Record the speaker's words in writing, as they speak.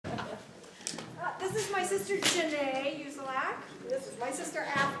This is my sister Jenee, Uzelac. This is my sister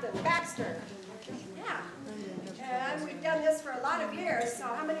Afton, Baxter. Yeah. And we've done this for a lot of years, so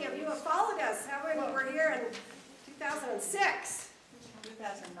how many of you have followed us? How many were here in 2006?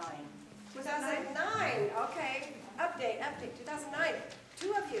 2009. 2009, okay. Update, 2009.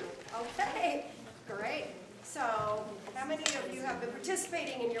 2 of you, okay. Great. So, how many of you have been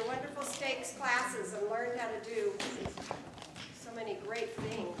participating in your wonderful stakes classes and learned how to do so many great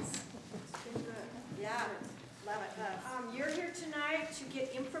things? Yeah, love it. You're here tonight to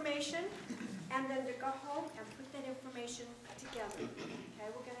get information and then to go home and put that information together. Okay,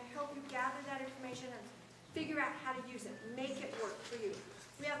 we're going to help you gather that information and figure out how to use it, make it work for you.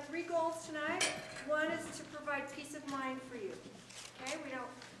 We have 3 goals tonight. One is to provide peace of mind for you. Okay, we don't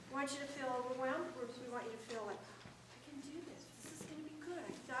want you to feel overwhelmed. We want you to feel like, I can do this. This is going to be good.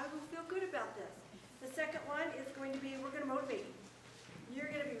 I will feel good about this. The second one is going to be, we're going to motivate you. You're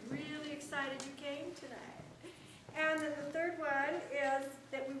going to be really excited you came tonight. And then the third one is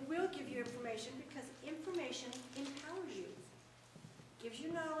that we will give you information because information empowers you. Gives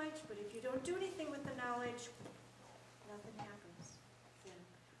you knowledge, but if you don't do anything with the knowledge, nothing happens. And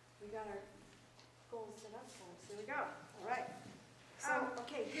we got our goals set up for us. Here we go. All right. So,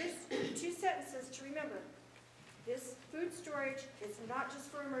 okay, here's 2 sentences to remember. This food storage is not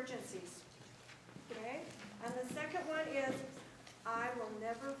just for emergencies. Okay? And the second one is, I will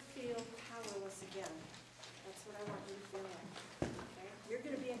never feel powerless again. That's what I want you to feel like. Okay? You're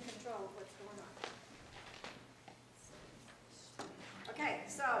going to be in control of what's going on. Okay,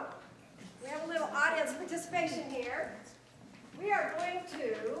 so we have a little audience participation here. We are going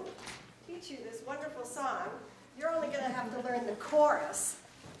to teach you this wonderful song. You're only going to have to learn the chorus,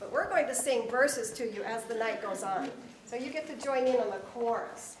 but we're going to sing verses to you as the night goes on. So you get to join in on the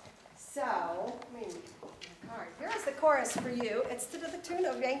chorus. So, here's the chorus for you. It's to the tune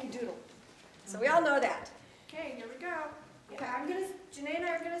of Yankee Doodle. So we all know that. Okay, here we go. Okay, Jenee and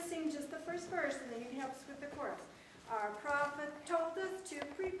I are going to sing just the first verse, and then you can help us with the chorus. Our prophet told us to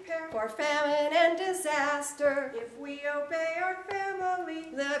prepare For famine and disaster, if we obey our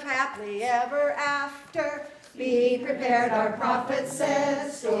family. live happily ever after. Be prepared, our prophet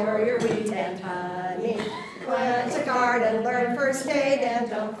says, store your wheat and honey. Plant a garden, learn first aid, and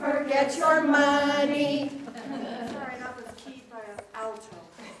don't forget your money. Sorry, that was keyed by an alto.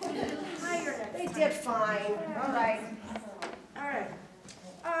 Higher next They time. did fine. All right. All right.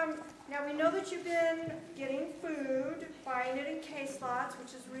 Now we know that you've been getting food, buying it in case lots,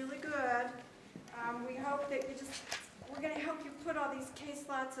 which is really good. We hope that we're going to help you put all these case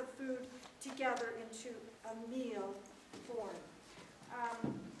lots of food together into a meal form.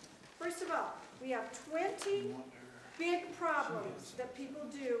 First of all, we have 20 big problems that people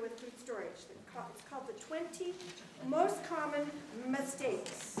do with food storage. It's called the 20 most common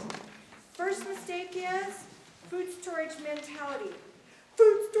mistakes. First mistake is food storage mentality.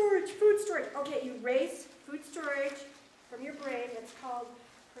 Food storage, food storage. Okay, you erase food storage from your brain. It's called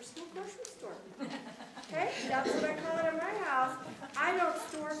personal grocery store. Okay, that's what I call it in my house. I don't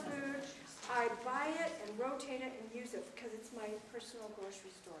store food. I buy it and rotate it and use it because it's my personal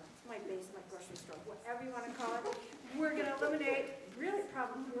grocery store. It's my base, my grocery store, whatever you want to call it. We're going to eliminate really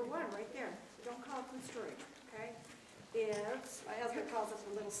problem number 1 right there. Don't call it food storage, okay? My husband calls us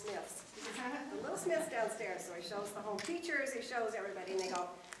the Little Smiths. The Little Smiths downstairs, so he shows the home teachers, he shows everybody, and they go,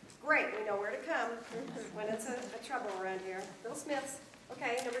 great, we know where to come when it's a trouble around here. Little Smiths.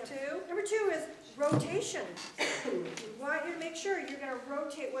 Okay, number 2. Number 2 is rotation. We want you to make sure you're going to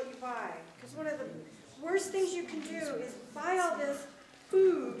rotate what you buy. Because one of the worst things you can do is buy all this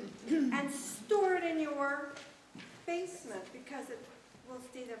food and store it in your basement because it will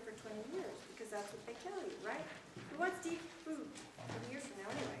stay there for 20 years because that's what they tell you, right? Who wants to eat food 20 years from now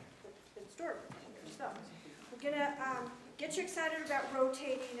anyway? It's been stored for 20 years. So we're going to get you excited about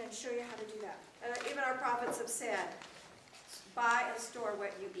rotating and show you how to do that. Even our prophets have said, buy and store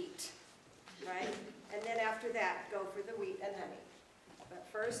what you eat, right? And then after that, go for the wheat and honey. But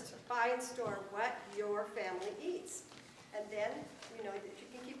first, buy and store what your family eats. And then, you know, if you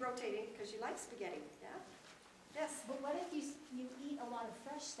can keep rotating because you like spaghetti, yeah? Yes? But what if you eat a lot of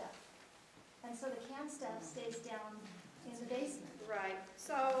fresh stuff? And so the canned stuff stays down in the basement. Right.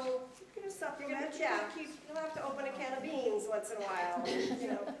 So you're gonna supplement. You'll have to open a can of beans once in a while.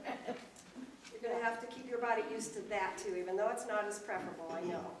 You know, you're gonna have to keep your body used to that too, even though it's not as preferable. I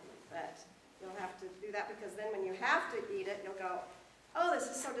know, but you'll have to do that because then when you have to eat it, you'll go, "Oh, this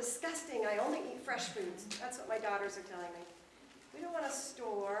is so disgusting. I only eat fresh foods." That's what my daughters are telling me. We don't want to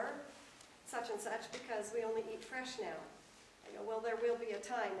store such and such because we only eat fresh now. I go, well, there will be a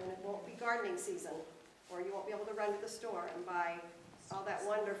time when it won't be gardening season, or you won't be able to run to the store and buy all that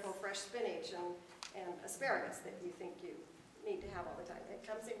wonderful fresh spinach and and asparagus that you think you need to have all the time. It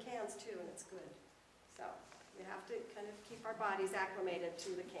comes in cans too, and it's good. So we have to kind of keep our bodies acclimated to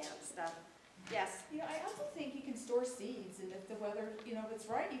the canned stuff. Yes, You know, I also think you can store seeds, and if the weather, you know, if it's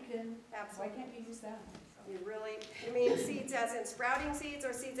right, you can, why absolutely. can't you use that? You mean seeds as in sprouting seeds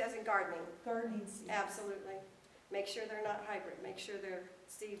or seeds as in gardening? Gardening seeds. Absolutely. Make sure they're not hybrid. Make sure they're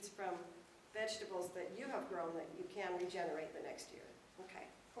seeds from vegetables that you have grown that you can regenerate the next year. Okay.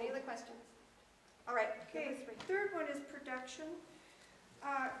 Any other questions? All right. Okay, Number 3. third one is production.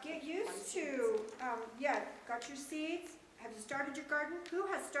 Get used to, got your seeds. Have you started your garden? Who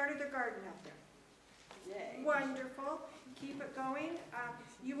has started their garden out there? Yay. Wonderful. Keep it going.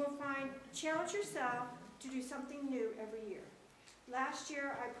 You will challenge yourself to do something new every year. Last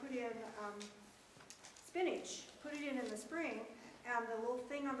year I put in spinach, put it in the spring, and the little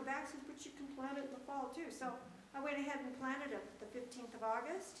thing on the back says, but you can plant it in the fall too. So I went ahead and planted it the 15th of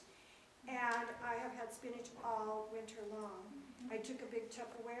August, and I have had spinach all winter long. I took a big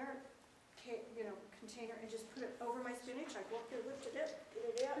Tupperware container and just put it over my spinach. I go up there, lifted it, get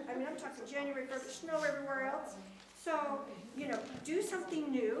it out. I mean, I'm talking January, February, snow everywhere else. So, do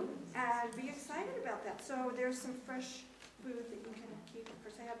something new and be excited about that. So there's some fresh food that you can keep. Of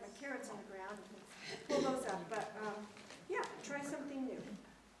course, I have my carrots on the ground. Pull those up, but try something new.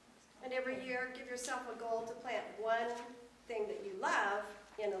 And every year, give yourself a goal to plant one thing that you love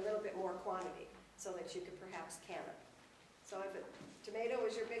in a little bit more quantity so that you could perhaps can it. So if tomato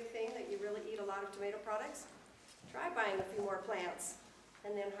is your big thing, that you really eat a lot of tomato products, try buying a few more plants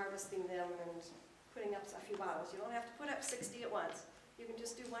and then harvesting them and putting up a few bottles. You don't have to put up 60 at once. You can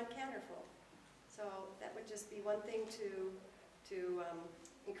just do one canner full. So that would just be one thing to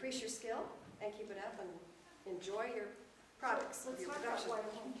increase your skill and keep it up and enjoy your products, Let's your talk about production.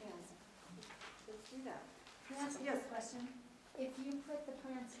 why home cans. Let's do that. Can I ask a Yes. quick question? If you put the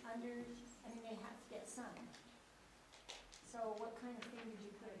plants under, they have to get sun. So what kind of thing did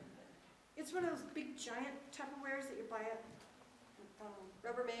you put in there? It's one of those big giant Tupperwares that you buy at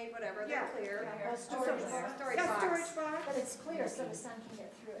Rubbermaid, whatever, Yeah. they're clear. Yeah. Oh, storage Storage box. Storage Yeah, box. storage box. But it's clear so the sun can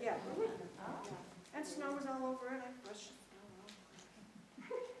get through it. Yeah. Oh. And snow was all over it. I brushed the snow off.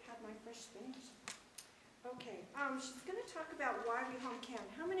 Had my fresh spinach. Okay, she's going to talk about why we home can.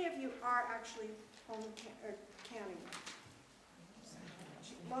 How many of you are actually canning?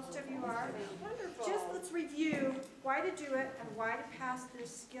 Most of you are. Wonderful. Just let's review why to do it and why to pass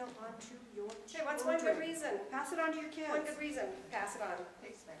this skill on to your children. Okay, what's one good reason? Pass it on to your kids. One good reason, pass it on.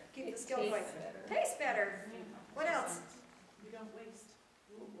 Tastes better. Keep the skill going. Tastes better. What else? You don't waste.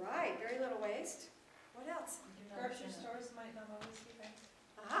 Right, very little waste. What else? Grocery stores might not always be there.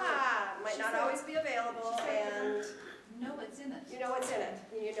 Aha, might not always be available, and No, it's in it. you know what's in it,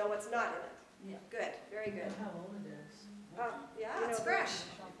 and you know what's not in it. Yeah. Good, very good. How old it is. Yeah, You it's know, fresh.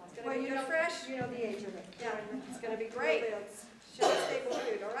 It's gonna be good fresh. You know the age of it. Yeah, it's gonna be great. Shelf stable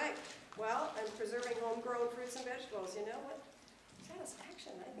food, all right. Well, and preserving homegrown fruits and vegetables, you know what?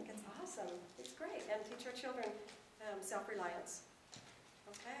 Satisfaction, I think it's awesome. It's great, and teach our children self-reliance.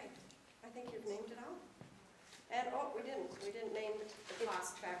 Okay, I think you've named it all. And, we didn't name the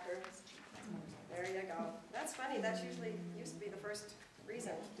cost factor. There you go. That's funny, that's usually used to be the first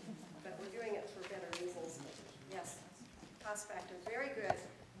reason, but we're doing it for better reasons. Yes, cost factor, very good.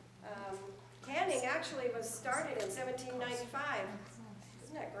 Canning actually was started in 1795.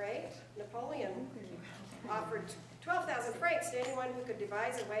 Isn't that great? Napoleon offered 12,000 francs to anyone who could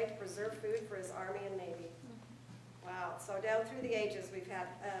devise a way to preserve food for his army and navy. Wow, so down through the ages we've had,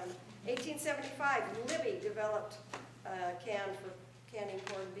 1875, Libby developed a can for canning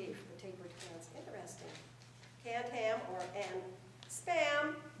corned beef, the tapered cans. Interesting. Canned ham and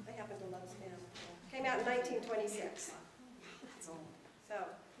Spam, I happen to love Spam, came out in 1926. So,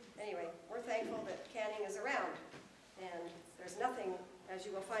 anyway, we're thankful that canning is around. And there's nothing, as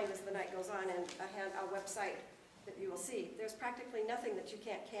you will find as the night goes on, and a website that you will see, there's practically nothing that you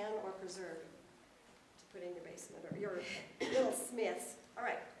can't can or preserve to put in your basement or your little smiths. All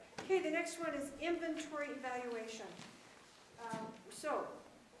right. Okay, the next one is inventory evaluation. So,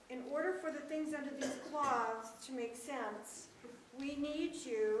 in order for the things under these clause to make sense, we need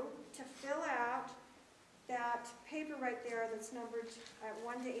you to fill out that paper right there that's numbered at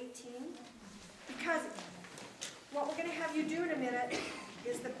 1 to 18. Because what we're going to have you do in a minute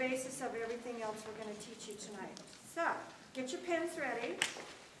is the basis of everything else we're going to teach you tonight. So, get your pens ready,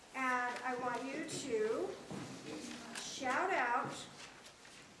 and I want you to shout out.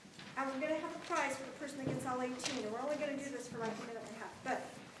 And we're going to have a prize for the person that gets all 18. And we're only going to do this for like a minute and a half. But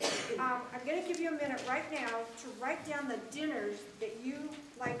I'm going to give you a minute right now to write down the dinners that you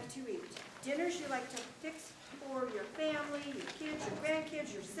like to eat. Dinners you like to fix for your family, your kids, your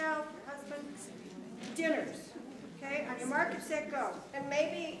grandkids, yourself, your husband. dinners. Okay, on your mark, get set, go. And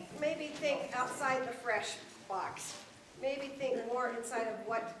maybe think outside the fresh box. Maybe think more inside of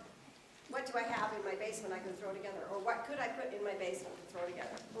what do I have in my basement I can throw together? Or what could I put in my basement to throw together?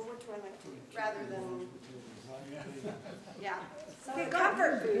 Or what do I like to eat? Rather than, yeah. Okay, The go.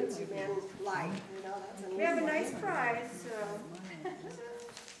 comfort foods you men like, you know, that's an We have a easy nice one. prize, so.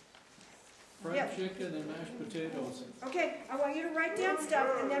 Fried Yep. chicken and mashed potatoes. Okay, I want you to write down stuff,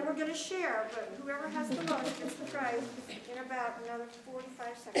 and then we're gonna share, but whoever has the most gets the prize in about another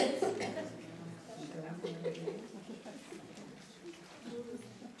 45 seconds.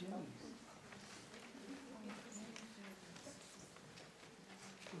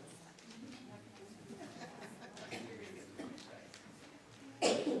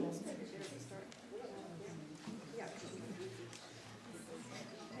 Yeah.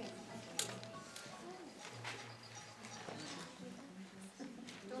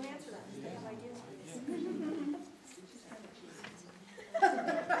 Don't answer that, I have ideas for this.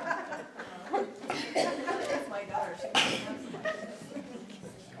 That's my daughter, she can have some.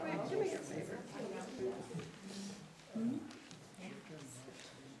 Wait, give me your favorite.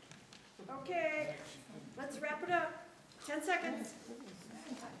 Okay, let's wrap it up. 10 seconds.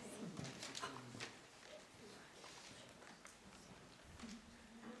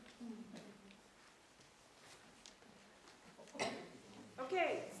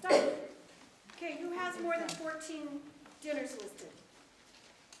 Okay, stop. Okay, who has more than 14 dinners listed?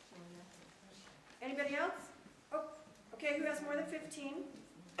 Anybody else? Oh, okay, who has more than 15?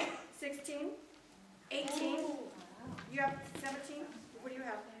 16? 18? You have 17? What do you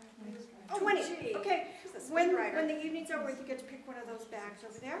have? Oh, 20. Okay, She's a when speedwriter. the evening's over, you get to pick one of those bags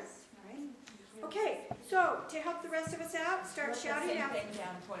over there. Okay, so to help the rest of us out, start shouting out.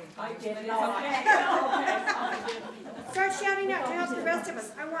 I did it. Start shouting out to help the rest of us.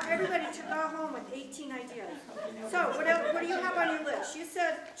 I want everybody to go home with 18 ideas. So what else, what do you have on your list? You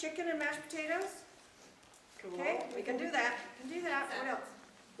said chicken and mashed potatoes? Okay, We can do that. can do that. What else?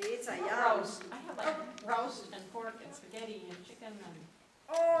 Pizza, yum. Roast. I have like roast and pork and spaghetti and chicken and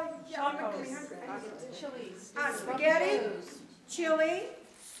Oh, yeah, I'm tacos, really hungry. chilies. Spaghetti, chili,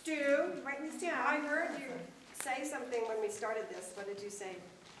 stew, write these I down. heard you say something when we started this. What did you say?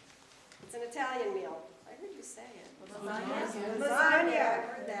 It's an Italian meal. I heard you say it. Lasagna. I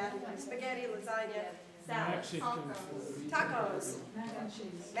heard that. Spaghetti, lasagna, Mexican food. tacos,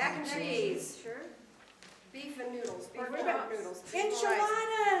 mac and cheese, Sure. beef and noodles, beef What and about pork noodles.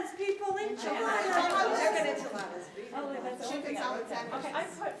 Enchiladas, people, enchiladas. Chicken enchiladas. beef Oh, and that's chicken salad sandwich. Okay, I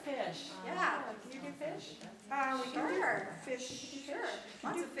put fish. Yeah. Can you do fish? We can do Sure. fish. Sure.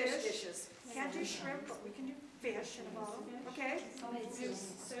 Lots of fish dishes. Can't do shrimp, but we can do fish in a bowl. Okay?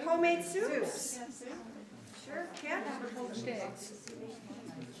 Soup. Homemade soups. Soups. Yeah, soup. Sure, can.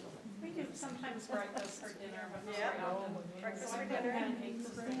 We do sometimes breakfast for dinner, but not Yeah. very often. Breakfast So I for put dinner. pancakes,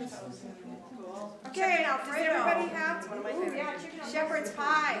 bread toast. Cool. Okay, Chicken does Alfredo. everybody have? It's one of my Ooh, yeah, favorites. chicken Alfredo. Shepherd's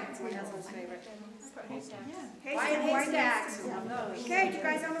pie. It's my husband's favorite. I put haystacks. Hawaiian haystacks. Love those. Okay, do you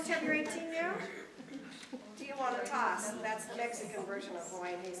guys almost have your 18 now? Tijuana toss. That's the Mexican version of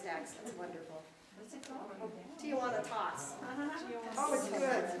Hawaiian haystacks. That's wonderful. Tijuana toss. Oh, it's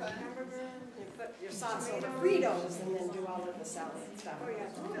good. Hamburger. You put your sauce on the Fritos and then do all of the salad stuff. Oh, yeah.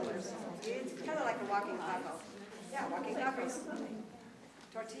 Fillers. It's kind of like a walking taco. Yeah, walking tacos.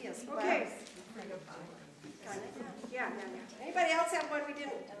 Tortillas. Okay. Kinda. Yeah, yeah, Anybody else have one we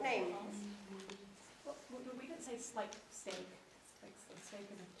didn't name? Well, we could say like steak, like steak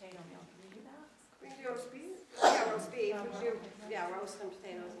and potato meal. Can we do that? We can do roast beef. Yeah, roast beef. We do, yeah, roast and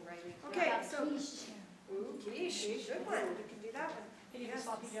potatoes and gravy. yeah. Okay, so Ooh, quiche. Good one. you can do that one. Can you do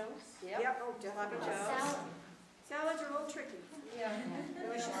sloppy joes? Yep. Oh, Sloppy definitely. joes. Salad. Salads are a little tricky. Yeah.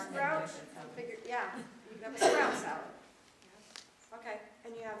 Delicious sprouts, Figure, yeah. You have a sprout salad. Okay.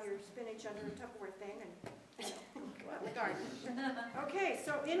 and you have your spinach under a Tupperware thing, and Go out in the garden. okay,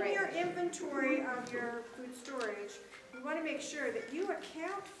 so in Great. your inventory of your food storage, we want to make sure that you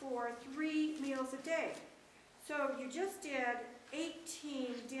account for 3 meals a day. So you just did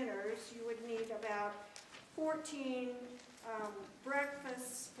 18 dinners, you would need about 14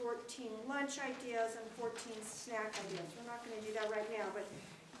 breakfasts, 14 lunch ideas, and 14 snack ideas. We're not going to do that right now, but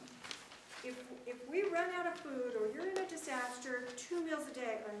if we run out of food or you're in a disaster, 2 meals a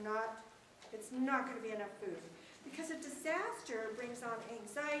day are not, it's not going to be enough food. Because a disaster brings on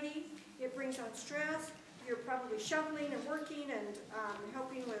anxiety, it brings on stress, you're probably shoveling and working and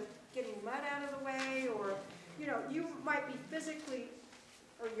helping with getting mud out of the way, or you know, you might be physically,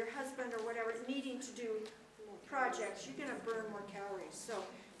 or your husband or whatever, needing to do projects, you're going to burn more calories. So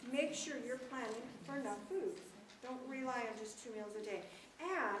make sure you're planning for enough food. Don't rely on just 2 meals a day.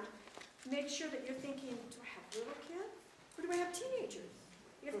 And make sure that you're thinking, do I have little kids or do I have teenagers?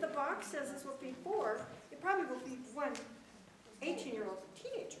 If the box says this will feed 4, it probably will feed one 18-year-old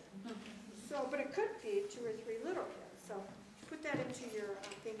teenager. So, but it could feed 2 or 3 little kids. So put that into your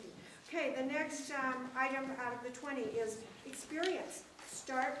thinking. Okay, the next item out of the 20 is experience.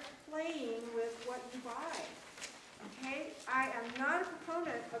 Start playing with what you buy. Okay, I am not a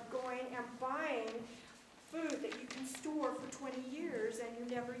proponent of going and buying food that you can store for 20 years and you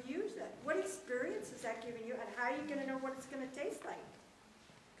never use it. What experience is that giving you, and how are you going to know what it's going to taste like?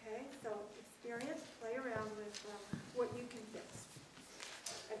 Okay, so experience, play around with what you can fix.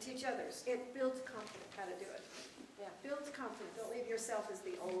 And teach others It builds confidence. how to do it. Yeah. Builds confidence. Don't leave yourself as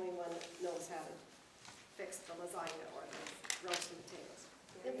the only one that knows how to fix the lasagna or the roasted potatoes.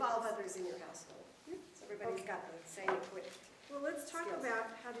 Involve others in your household. So everybody's got the same quick. Well, let's talk Skills.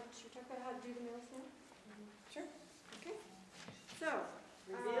 about how to, should we talk about how to do the meals now? Sure. Okay. So,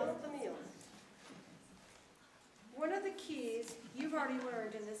 Reveal the meals. one of the keys you've already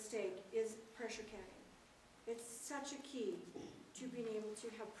learned in this steak is pressure canning. It's such a key to being able to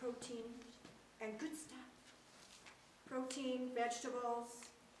have protein and good stuff. Protein, vegetables.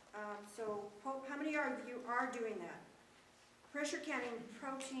 So how many of you are doing that? Pressure canning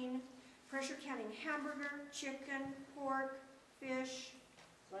protein, pressure canning hamburger, chicken, pork, fish.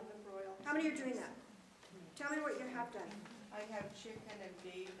 London broil. How many are doing that? Tell me what you have done. I have chicken and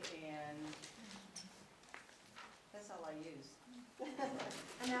beef and that's all I use.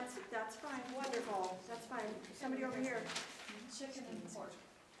 And that's fine. Wonderful. That's fine. Somebody over here. Chicken and pork.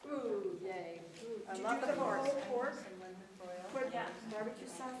 Ooh, yay. I Did you love do the pork. whole pork? Some lemon broil. Put Yeah. barbecue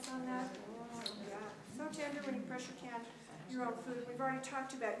sauce on that? Oh, yeah. So tender when you pressure can your own food. We've already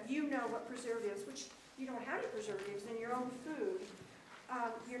talked about, you know what preservatives, which you don't have any preservatives in your own food.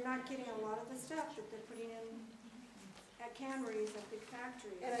 You're not getting a lot of the stuff that they're putting in at canneries and big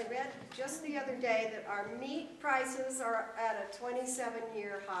factories. And I read just the other day that our meat prices are at a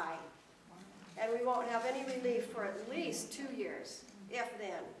 27-year high. And we won't have any relief for at least 2 years, if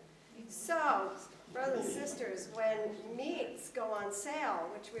then. So, brothers and sisters, when meats go on sale,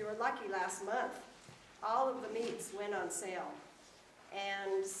 which we were lucky last month, all of the meats went on sale.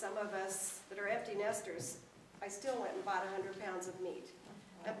 And some of us that are empty nesters, I still went and bought 100 pounds of meat.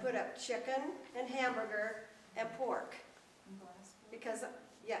 I put up chicken and hamburger and pork. Because,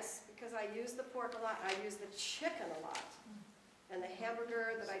 yes, because I use the pork a lot, I use the chicken a lot. And the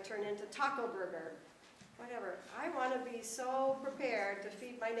hamburger that I turn into taco burger, whatever. I want to be so prepared to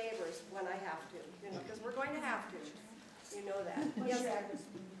feed my neighbors when I have to, you know, because we're going to have to. You know that. Yes,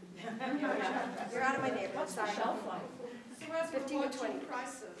 you're out of my neighborhood, What's the sorry. shelf life? So as we're 15 to going 20. through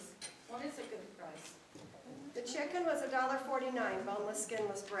prices, what is a good price? The chicken was $1.49, boneless,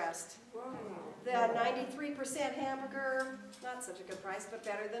 skinless breast. Whoa. The 93% hamburger, not such a good price, but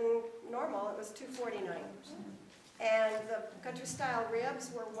better than normal. It was $2.49. And the country style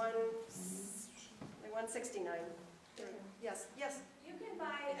ribs were $1.69. Yes, yes. You can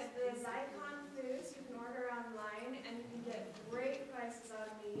buy at the Zycon Foods, you can order online, and you can get great prices on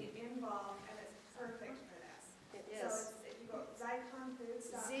meat in bulk, and it's perfect for this. It So is. it's, if you go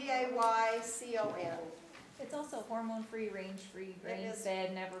zyconfoods.com. Zaycon. It's also hormone-free, range-free, is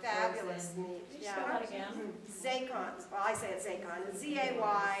grain-fed, never Fabulous frozen. meat. Can you Yeah. spell that again? Zaycon. Well, I say it's Zaycon. It's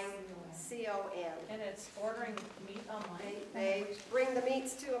Zaycon. And it's ordering meat online? They bring the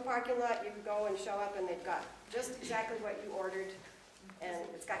meats to a parking lot. You can go and show up, and they've got just exactly what you ordered. And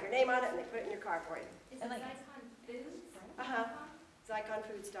it's got your name on it, and they put it in your car for you. Is it And like- Zycon Foods? Uh-huh.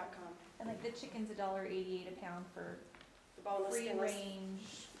 Zyconfoods.com. And like the chicken's $1.88 a pound for The boneless, free skinless.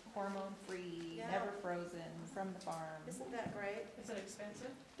 range, hormone-free, Yeah. never frozen, from the farm. Isn't that great? Is it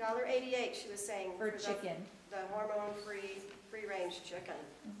expensive? $1.88, she was saying. For the- chicken. The hormone-free, free-range chicken.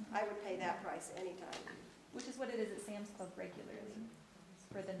 Mhm. I would pay that price anytime. Which is what it is at Sam's Club regularly,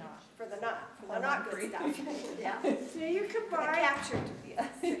 for the not. For the not good stuff. Yeah. So you could The buy, captured.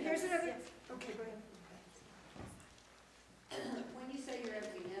 here's another, okay, go ahead. When you say you're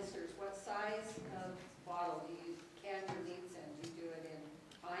empty nesters, what size of bottle do you can your meats in? Do you do it in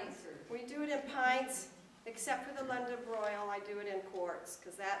pints or? We do it in pints, except for the London broil, I do it in quarts,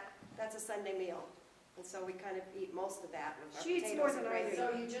 because that's a Sunday meal. And so we kind of eat most of that with our She eats potatoes more and than I gravy. do.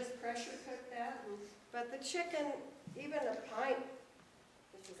 So you just pressure cook that? But the chicken, even a pint,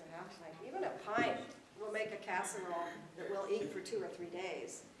 this is a half pint, even a pint will make a casserole that we'll eat for 2 or 3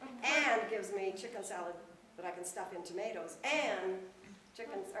 days. And gives me chicken salad that I can stuff in tomatoes and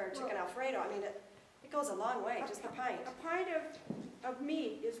chicken Alfredo. I mean, it goes a long way, just a pint. A pint of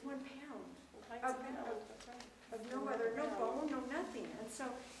meat is 1 pound Pints a pound, that's right. of no other, no bone, no nothing. And so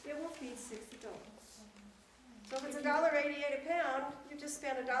it will feed 6 adults. So if it's $1.88 a pound, you just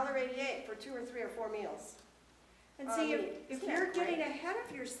spend $1.88 for 2 or 3 or 4 meals. And see, if Isn't you're that getting great? ahead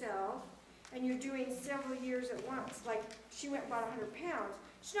of yourself and you're doing several years at once, like she went and bought 100 pounds,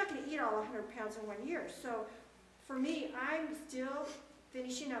 she's not gonna eat all 100 pounds in 1 year. So for me, I'm still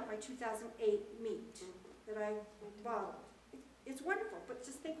finishing up my 2008 meat that I bought. It's wonderful, but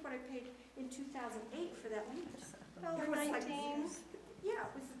just think what I paid in 2008 for that meat. It was like- $1.19. Yeah,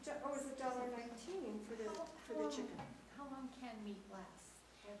 it was $1.19 for the chicken. How long can meat last?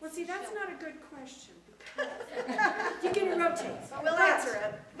 Well, see, that's not a good question. You can rotate. Well, we'll answer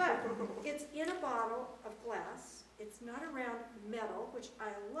it. But it's in a bottle of glass. It's not around metal, which I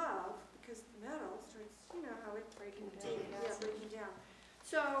love because the metal starts, you know how it's breaking down. Yeah, breaking down.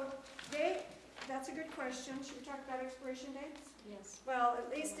 So that's a good question. Should we talk about expiration dates? Yes. Well, at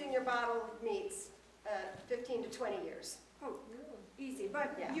least in your bottled meats, 15 to 20 years. Oh, easy.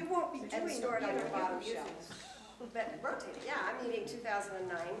 But Yeah. you won't be doing And store it on your you bottom won't be using shelf. But rotate it, yeah, I'm eating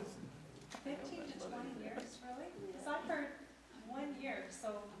 2009. 15 to 20 years, really? Because I've heard 1 year,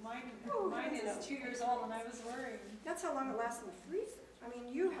 so mine no. is 2 years old and I was worried. it. That's how long it lasts in the freezer. I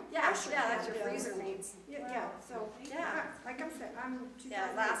mean, you have Yeah, pressure. that's your down there. freezer meats. Yeah, so, Yeah. like I'm saying, I'm 2008. Yeah,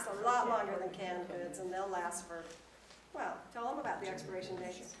 it lasts a lot longer than canned goods, and they'll last for, well, tell them about the expiration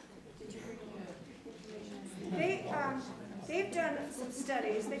dates. They've done some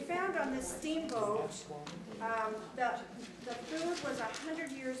studies. They found on this steamboat, the food was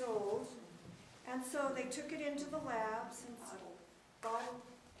 100 years old, and so they took it into the labs and bottled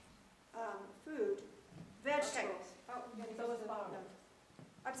food, vegetables. Oh, So it was bottled.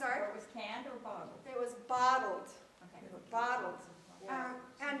 I'm sorry? Or it was canned or bottled? It was bottled, Okay. bottled. Yeah.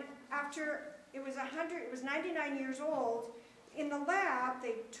 And after it was 99 years old, in the lab,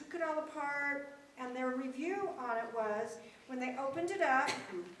 they took it all apart, and their review on it was, when they opened it up,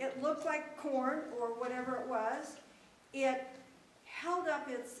 it looked like corn or whatever it was. It held up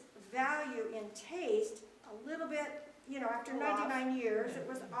its value in taste a little bit, you know, after 99 years, it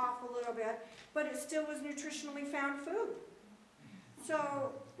was off a little bit, but it still was nutritionally found food.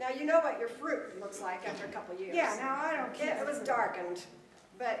 So, Now, you know what your fruit looks like after a couple of years. yeah, now I don't care. It was darkened,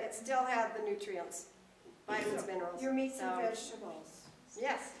 but it still had the nutrients, vitamins, minerals. Your meats and So, vegetables.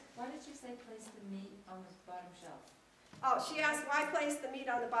 Yes. Why did you say place the meat on the bottom shelf? Oh, she asked, why place the meat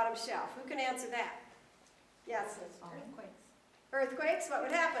on the bottom shelf? Who can answer that? Yes. Earthquakes. Earthquakes, what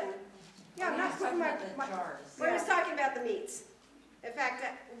would happen? Yeah, I'm not putting Talking about my, the jars. We're just talking about the meats. In fact,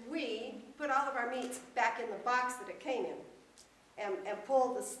 we put all of our meats back in the box that it came in and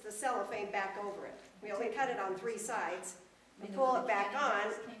pull the cellophane back over it. We only cut it on 3 sides and pull it back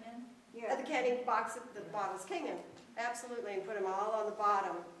on. yeah. The canning box that the bottles came in. Absolutely, and put them all on the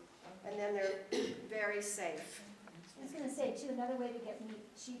bottom. And then they're very safe. I was gonna say too, another way to get meat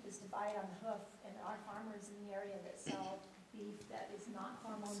cheap is to buy it on the hoof, and our farmers in the area that sell beef that is not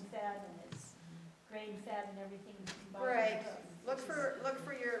hormone fed and is grain fed and everything, you can buy it on Right. the hoof. Look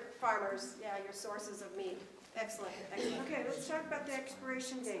for your farmers, yeah, your sources of meat. Excellent, excellent. Okay, let's talk about the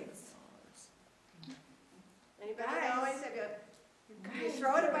expiration dates. Anybody Guys. know? You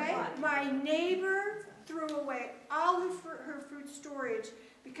throw it away? My neighbor threw away all of her food storage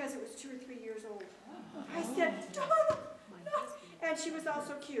because it was 2 or 3 years old. I said, no. And she was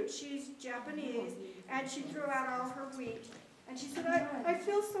also cute. She's Japanese, and she threw out all her wheat. And she said, I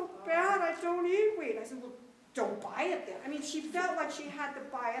feel so bad, I don't eat wheat. I said, well, don't buy it then. I mean, she felt like she had to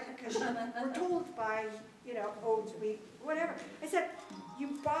buy it because we're told to buy, you know, oats, wheat, whatever. I said,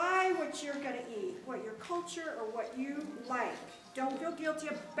 you buy what you're going to eat, what your culture or what you like. Don't feel guilty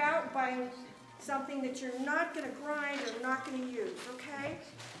about buying something that you're not going to grind or not going to use, okay?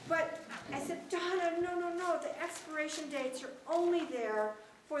 But I said, Donna, no, the expiration dates are only there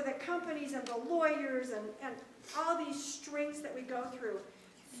for the companies and the lawyers and all these strings that we go through.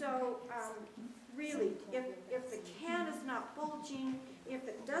 So really, if the can is not bulging, if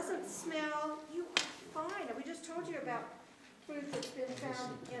it doesn't smell, you are fine. And we just told you about food that's been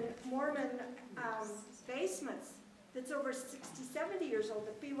found in Mormon basements that's over 60, 70 years old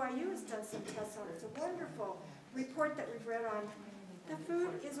that BYU has done some tests on. It's a wonderful report that we've read on. The food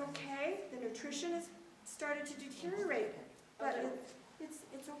is okay. The nutrition has started to deteriorate, but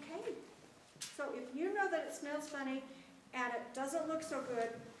it's okay. So if you know that it smells funny and it doesn't look so good,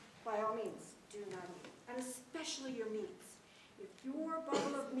 by all means, do not eat it. And especially your meats. If your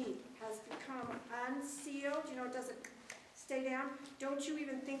bottle of meat has become unsealed, you know, it doesn't stay down, don't you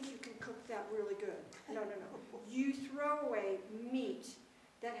even think you can cook that really good. No. You throw away meat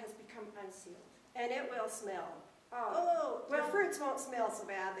that has become unsealed. And it will smell. Oh, Well, fruits won't smell so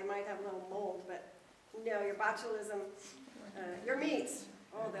bad. They might have a little mold, but no, your botulism, your meats,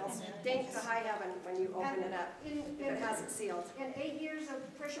 Oh, they'll stink to high heaven when you open it up, if it hasn't sealed. In 8 years of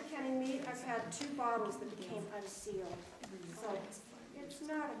pressure canning meat, I've had 2 bottles that became unsealed. So it's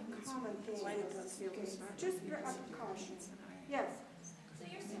not a common thing. Okay, just for a precaution. Yes, So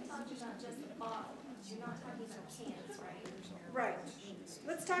you're still talking about just the bottle, you're not talking about cans, right? right.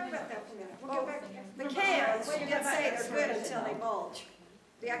 Let's talk about that for a minute. We'll Oh, get back. the cans, you can say they're good until they bulge.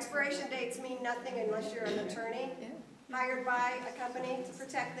 The expiration dates mean nothing unless you're an attorney hired by a company to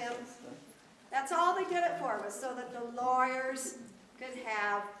protect them. That's all they did it for, was so that the lawyers could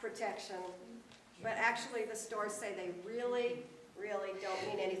have protection. But actually, the stores say they really, really don't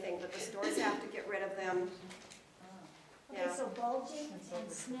mean anything, but the stores have to get rid of them. Okay, Yeah. so bulging and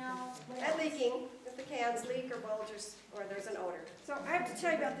smell, what And else? leaking, if the cans leak or bulge or there's an odor. So I have to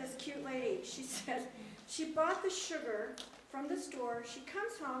tell you about this cute lady. She said she bought the sugar from the store. She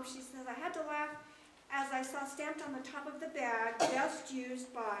comes home, she says, I had to laugh as I saw stamped on the top of the bag, best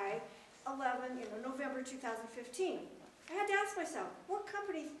used by November 2015. I had to ask myself, what the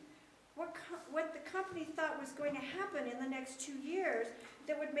company thought was going to happen in the next 2 years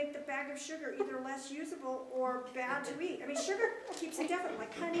that would make the bag of sugar either less usable or bad to eat. I mean, sugar keeps it different,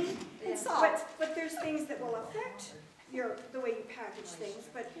 like honey and salt. But there's things that will affect the way you package things.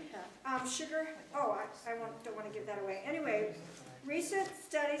 But sugar, don't want to give that away. Anyway, recent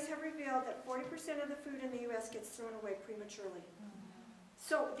studies have revealed that 40% of the food in the U.S. gets thrown away prematurely.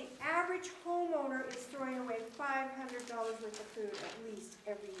 So the average homeowner is throwing away $500 worth of food at least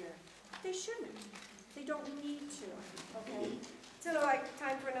every year. They shouldn't. They don't need to. Okay. So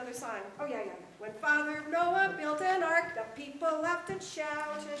time for another song. Oh yeah. When Father Noah built an ark, the people laughed and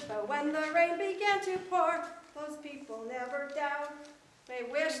shouted. But when the rain began to pour, those people never doubt. They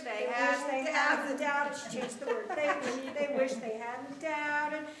wish they hadn't doubted. She changed the word. They wish they hadn't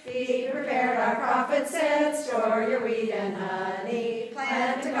doubted. Be prepared, our prophet said, store your wheat and honey.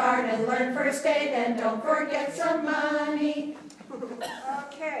 Plant a garden, learn first aid, and don't forget some money.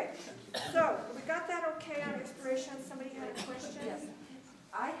 Okay. So we got that okay on expiration. Somebody had a question? Yes.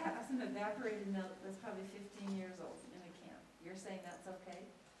 I have some evaporated milk that's probably 15 years old in a can. You're saying that's okay?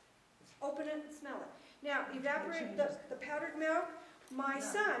 Open it and smell it. Now, evaporate the powdered milk. My No,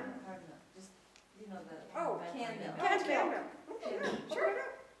 son. hard enough. Just, the Canned milk. Canned milk. Sure.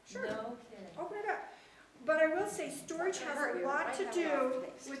 Sure. No kidding. Open it up. But I will say, storage has a lot to do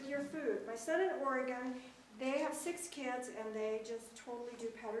with your food. My son in Oregon, they have 6 kids, and they just totally do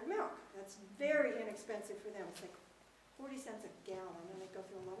powdered milk. That's very inexpensive for them. It's like 40 cents a gallon, and they go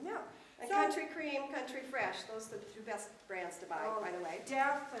through a lot of milk. And So- Country Cream, Country Fresh, those are the 2 best brands to buy, by the way.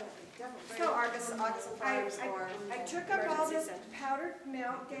 Definitely. So Argus Farms or I took up all Emergency this Center. powdered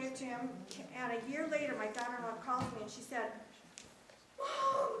milk, gave it to him, and a year later, my daughter-in-law called me, and she said,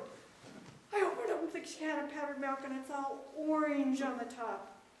 Mom, I opened up and think she had a powdered milk, and it's all orange on the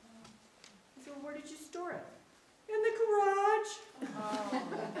top. I said, well, where did you store it? In the garage.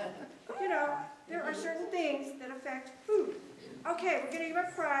 There are certain things that affect food. Okay, we're going to give a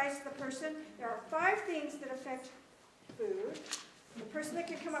prize to the person. There are 5 things that affect food. The person that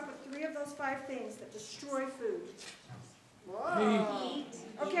can come up with 3 of those 5 things that destroy food. Whoa.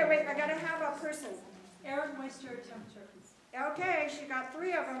 Okay, wait, I got to have a person. Air, moisture, temperature. Okay, she got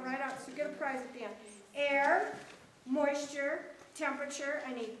 3 of them right out, so you get a prize at the end. Air, moisture, temperature.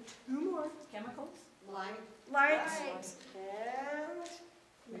 I need 2 more. Chemicals? Light. Light. And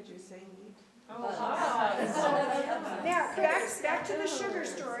Would you say heat? Now, back to the sugar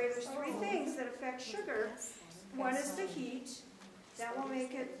story. There's 3 things that affect sugar. One is the heat. That will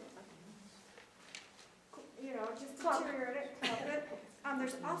make it, just deteriorate it, clump it.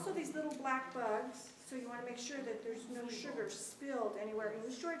 There's also these little black bugs, so you want to make sure that there's no sugar spilled anywhere in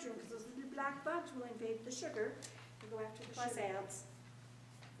the storage room, because those little black bugs will invade the sugar and go after the plus sugar. ants.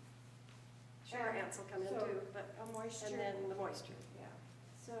 Sure, ants will come in So, too, but, a moisture. and then the moisture. Yeah.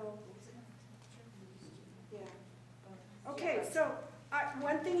 So, yeah. Okay, so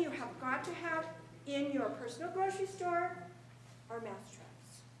one thing you have got to have in your personal grocery store are mouse traps.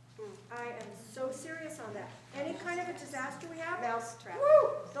 I am so serious on that. Any kind of a disaster we have, Mouse trap. woo,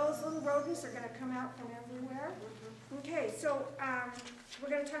 those little rodents are going to come out from everywhere. Okay, so we're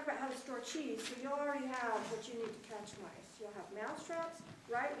going to talk about how to store cheese. So you'll already have what you need to catch mice. You'll have mouse traps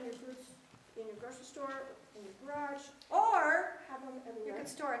right in your foods, in your grocery store, in your garage, or have them You everywhere. could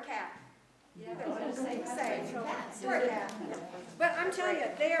store a cat. Yeah, I was gonna say, Same. Store a cat. But I'm telling you,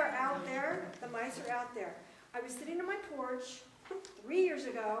 they are out there. The mice are out there. I was sitting on my porch 3 years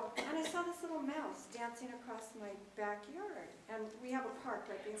ago, and I saw this little mouse dancing across my backyard. And we have a park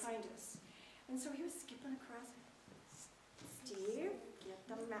right behind us. And so he was skipping across. Steve,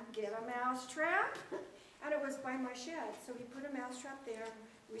 get a mouse trap. and it was by my shed. So he put a mouse trap there.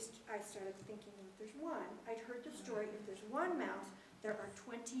 I started thinking, if there's one, I'd heard the story, if there's one mouse, there are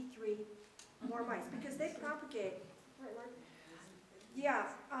 23 more mice, because they propagate. Right, Lord? Yeah,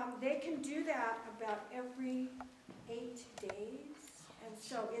 they can do that about every 8 days, and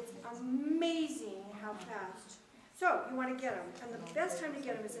so it's amazing how fast. So you want to get them, and the best time to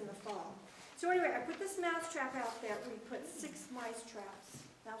get them is in the fall. So anyway, I put this mouse trap out there. We put 6 mouse traps,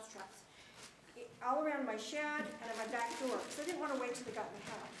 all around my shed and at my back door. So I didn't want to wait till they got in the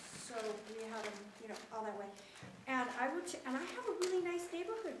house. So we had them, all that way. And I have a really nice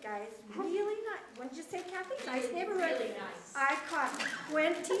neighborhood, guys. Really nice. What did you say, Kathy? Nice neighborhood. Really nice. I caught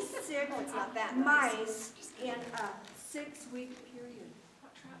 26 it's not that mice in a 6-week period.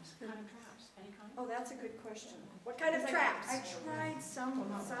 What traps? What kind of traps? Any kind? Oh, that's a good question. What kind of traps? I tried some.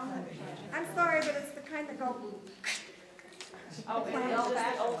 I'm sorry, but it's the kind that go. Oh,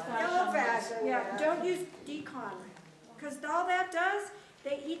 Yellow fashioned, yeah. Don't use decon, because all that does,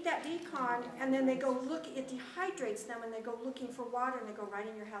 they eat that decon, and then they go look. It dehydrates them, and they go looking for water, and they go right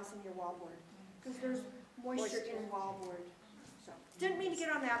in your house and your wallboard, because there's moisture in wallboard. So didn't mean to get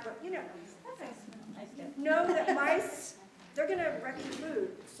on that, but know that mice, they're going to wreck your food.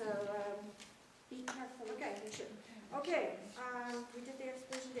 So be careful. Okay. Okay, we did the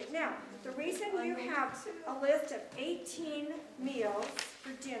exposition date. Now, the reason you have a list of 18 meals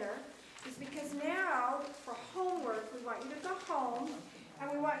for dinner is because now, for homework, we want you to go home, and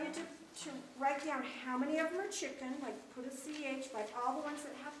we want you to write down how many of them are chicken, like put a CH, like all the ones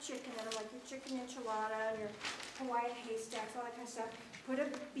that have chicken in them, like your chicken enchilada and your Hawaiian haystacks, all that kind of stuff. Put a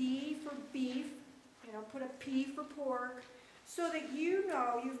B for beef, put a P for pork, so that you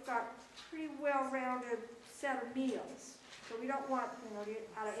know you've got pretty well-rounded set of meals. So we don't want,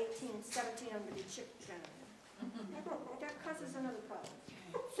 out of 18, 17 of them to be chicken. That causes another problem.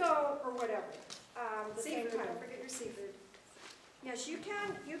 So, or whatever. Seafood, don't forget your seafood. Yes, you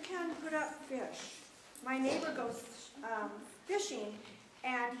can put up fish. My neighbor goes fishing,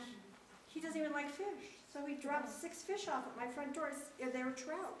 and he doesn't even like fish. So he dropped 6 fish off at my front door. They were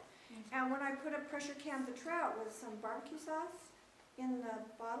trout. And when I put a pressure can of trout with some barbecue sauce in the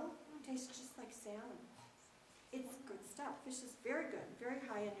bottle, it tastes just like salmon. It's good stuff. Fish is very good, very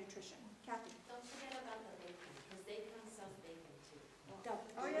high in nutrition. Kathy? Don't forget about the bacon, because bacon sells bacon too.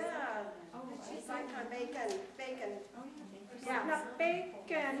 Oh, yeah. Icon bacon. Yeah, not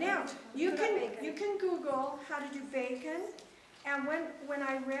bacon. Now, you can Google how to do bacon. And when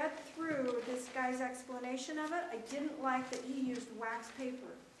I read through this guy's explanation of it, I didn't like that he used wax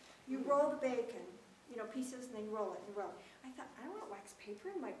paper. You roll the bacon, pieces, and then you roll it. I thought, I don't want wax paper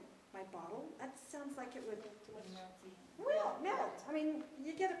in my bottle. That sounds like it would melt. I mean,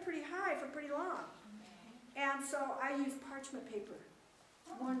 you get it pretty high for pretty long. And so I use parchment paper.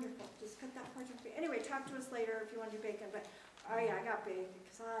 Wonderful. Just cut that parchment paper. Anyway, talk to us later if you want to do bacon. But I got bacon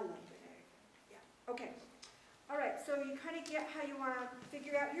because I like bacon. Yeah. Okay. All right. So you kind of get how you want to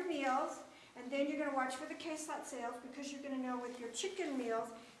figure out your meals, and then you're going to watch for the case lot sales, because you're going to know with your chicken meals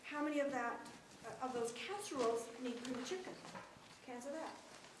how many of those casseroles need cream chicken. Cans of that.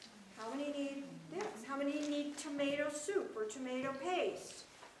 How many need this? How many need tomato soup or tomato paste?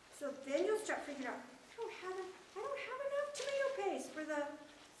 So then you'll start figuring out, I don't have enough tomato paste for the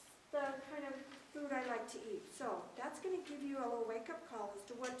kind of food I like to eat. So that's going to give you a little wake-up call as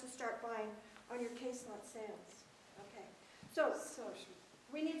to what to start buying on your case lot sales. Okay. So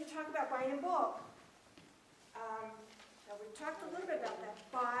we need to talk about buying in bulk. Now we talked a little bit about that.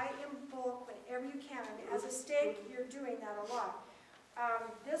 Buy in bulk whenever you can. I mean, as a steak, you're doing that a lot.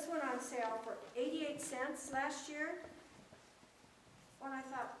 This went on sale for 88 cents last year. When I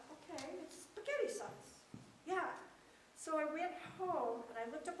thought, okay, it's spaghetti sauce. Yeah. So I went home and I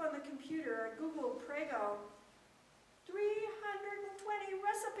looked up on the computer, I Googled Prego, 320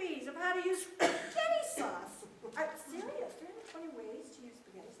 recipes of how to use spaghetti sauce. I'm serious, 320 ways to use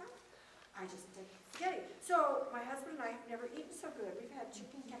spaghetti sauce? I just did spaghetti. So my husband and I have never eaten so good. We've had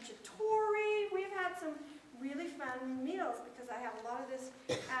chicken cacciatore, we've had some really fun meals because I have a lot of this.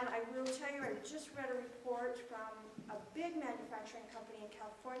 And I will tell you, I just read a report from a big manufacturing company in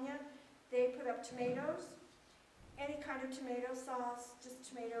California. They put up tomatoes, any kind of tomato sauce, just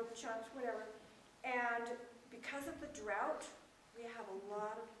tomato chunks, whatever. And because of the drought, we have a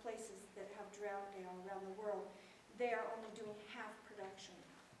lot of places that have drought now around the world. They are only doing half production.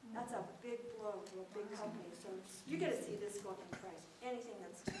 That's a big blow to a big company. So you're going to see this go up in price. Anything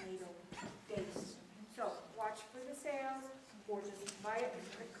that's tomato based. So watch for the sales, or just buy it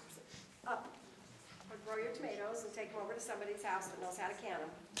before it goes up. Or grow your tomatoes and take them over to somebody's house that knows how to can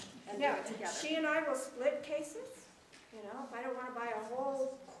them and Now, do it together. she and I will split cases. If I don't want to buy a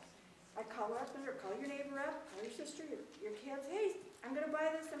whole I call her up, or call your neighbor up, call your sister, your kids, hey, I'm gonna buy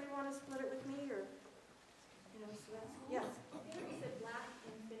this, somebody wanna split it with me, or, you know, so that's, yes. There is a black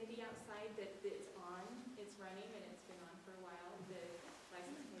Infinity outside that is on, it's running and it's been on for a while. The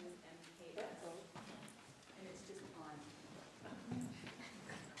license plate is MKS. And it's just on.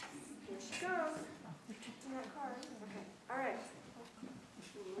 Here she goes. In that car. Okay, all right.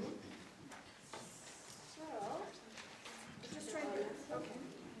 So, we're just trying to, okay.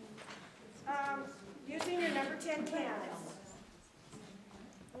 Using your number 10 cans.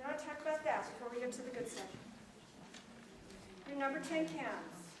 We want to talk about that before we get to the good stuff. Your number 10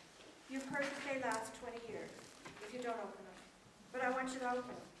 cans. You've heard that they last 20 years if you don't open them. But I want you to open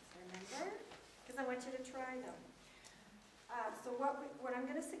them, remember? Because I want you to try them. So what I'm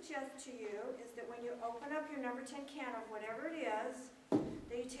going to suggest to you is that when you open up your number 10 can of whatever it is,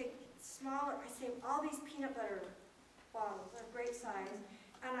 that you take smaller, I say all these peanut butter bottles, they're great size,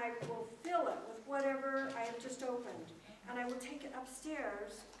 and I will fill it with whatever I have just opened. And I will take it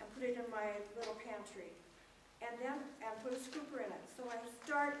upstairs and put it in my little pantry. And then put a scooper in it. So I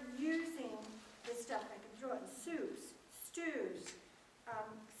start using this stuff. I can throw it in soups, stews,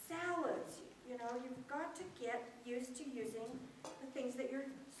 salads. You know, you've got to get used to using the things that you're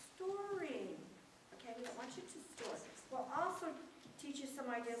storing. Okay, we don't want you to store. We'll also teach you some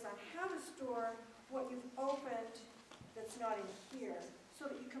ideas on how to store what you've opened that's not in here, so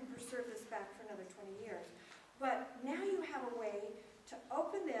that you can preserve this back for another 20 years. But now you have a way to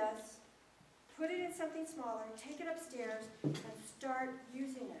open this, put it in something smaller, take it upstairs, and start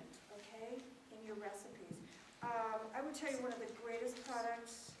using it, okay, in your recipes. I would tell you one of the greatest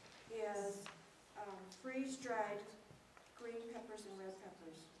products is freeze-dried green peppers and red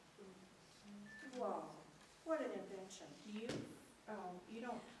peppers. Whoa, what an invention. You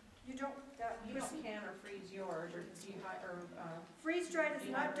don't You don't, can or freeze yours, or freeze-dried is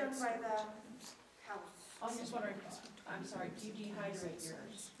not done by the house. I was just wondering, I'm sorry, do you dehydrate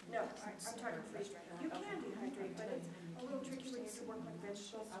yours? No, I'm talking freeze-dried. You can dehydrate, but it's a little tricky when you do work with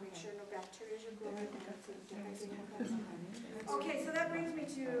vegetables to make sure no bacteria are growing. Okay, so that brings me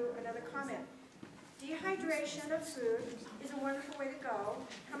to another comment. Dehydration of food is a wonderful way to go.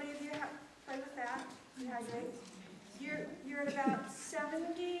 How many of you have played with that? Dehydrate? You're at about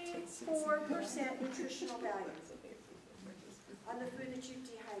 74% nutritional value on the food that you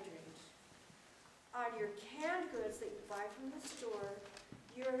dehydrate. On your canned goods that you buy from the store,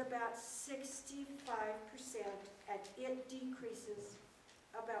 you're at about 65%, and it decreases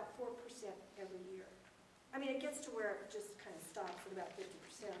about 4% every year. I mean, it gets to where it just kind of stops at about 50%,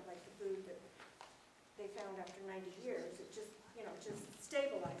 like the food that they found after 90 years. It just, you know, just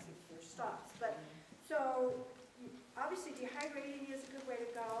stabilizes or stops. But so obviously dehydrating is a good way to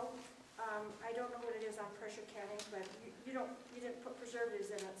go. I don't know what it is on pressure canning, but you didn't put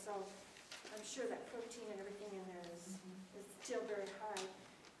preservatives in it, so I'm sure that protein and everything in there is still very high.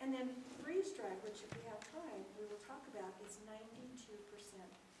 And then freeze-dried, which if we have time, we will talk about, is 92%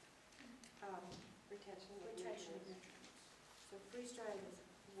 retention of nutrients. So freeze-dried is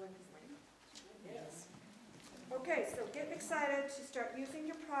wonderful. Yes. Okay, so get excited to start using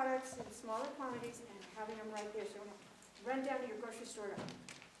your products in smaller quantities and having them right there, so you don't have to run down to your grocery store to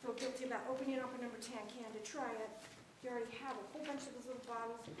feel guilty about opening up a number 10 can to try it. You already have a whole bunch of those little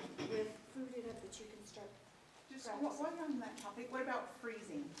bottles with food in it that you can start. Just one on that topic, what about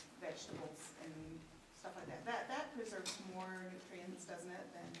freezing vegetables and stuff like that? That preserves more nutrients, doesn't it,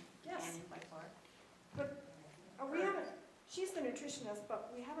 than canning by far? But we haven't, she's the nutritionist, but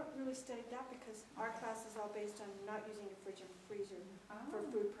we haven't really studied that because our class is all based on not using a fridge and freezer for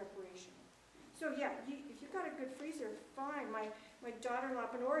food preparation. So yeah, if you've got a good freezer, fine. My daughter-in-law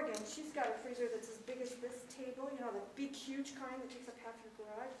up in Oregon, she's got a freezer that's as big as this table, you know, the big, huge kind that takes up half your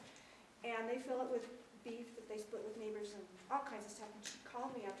garage. And they fill it with beef that they split with neighbors and all kinds of stuff. And she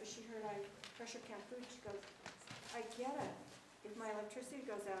called me after she heard I pressure can food. She goes, I get it. If my electricity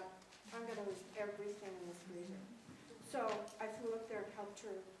goes out, I'm going to lose everything in this freezer. So I flew up there and helped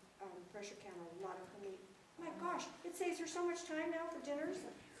her pressure can a lot of her meat. My gosh, it saves her so much time now for dinners.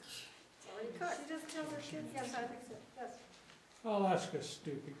 It's already cooked. She just tells her kids, yes, I fix it. Yes. I'll ask a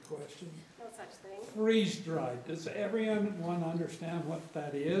stupid question. No such thing. Freeze-dried, does everyone understand what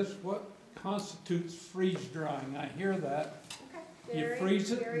that is? What constitutes freeze-drying? I hear that. Okay. You freeze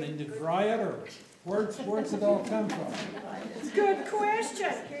it and then you dry it, or where's it all come from? Good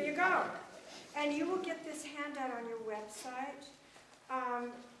question. Here you go. And you will get this handout on your website.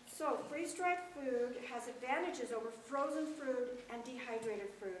 So freeze-dried food has advantages over frozen food and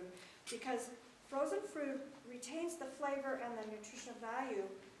dehydrated food because frozen food retains the flavor and the nutritional value,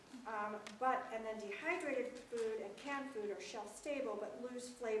 And then dehydrated food and canned food are shelf stable but lose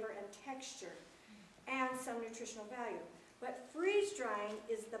flavor and texture and some nutritional value. But freeze drying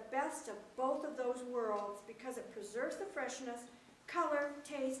is the best of both of those worlds because it preserves the freshness, color,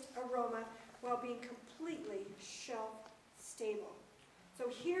 taste, aroma while being completely shelf stable. So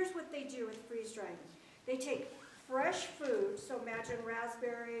here's what they do with freeze drying. They take fresh food, so imagine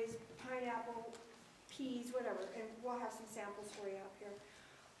raspberries, pineapple, peas, whatever, and we'll have some samples for you up here.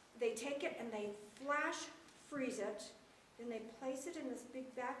 They take it and they flash freeze it, then they place it in this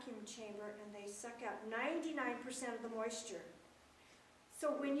big vacuum chamber and they suck out 99% of the moisture.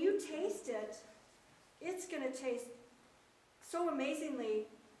 So when you taste it, it's going to taste so amazingly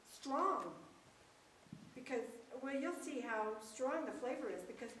strong because, well, you'll see how strong the flavor is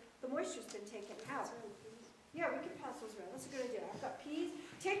because the moisture's been taken out. Yeah, we can pass those around. That's a good idea. I've got peas.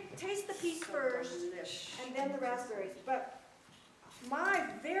 Taste the peas first, and then the raspberries. But my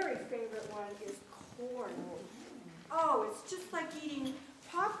very favorite one is corn. Oh, it's just like eating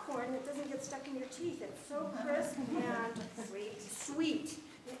popcorn that doesn't get stuck in your teeth. It's so crisp and sweet.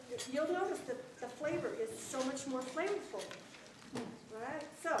 You'll notice that the flavor is so much more flavorful. Right?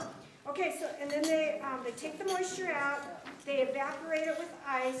 So, okay, so and then they take the moisture out, they evaporate it with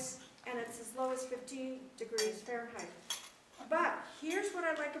ice, and it's as low as 50 degrees Fahrenheit. But here's what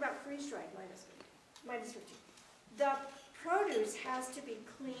I like about freeze drying. Minus 50. The produce has to be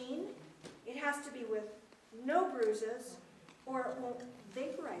clean. It has to be with no bruises, or it won't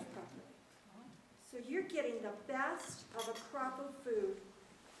vaporize properly. So you're getting the best of a crop of food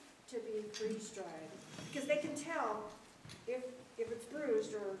to be freeze dried, because they can tell if it's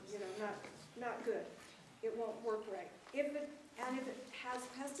bruised or not good. It won't work right. If it has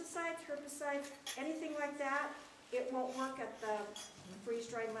pesticides, herbicides, anything like that, it won't work at the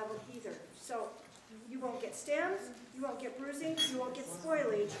freeze-dried level either. So you won't get stems, you won't get bruising, you won't get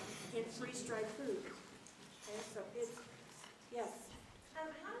spoilage in freeze-dried food. Okay, so it's, yes? How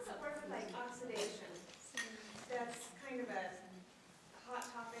does it work with like oxidation? That's kind of a hot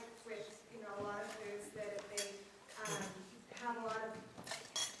topic with, a lot of foods that if they have a lot of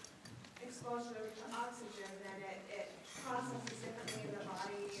exposure to oxygen, then it processes differently in the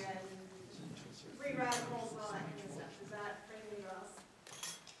body and free radicals and all that kind of stuff. Is that for anything else?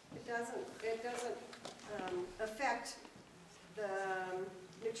 It doesn't affect the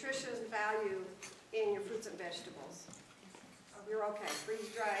nutrition value in your fruits and vegetables. You're okay.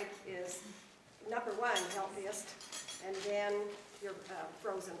 Freeze-dried is number one, healthiest, and then your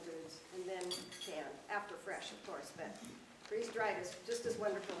frozen foods, and then canned, after fresh, of course, but freeze-dried is just as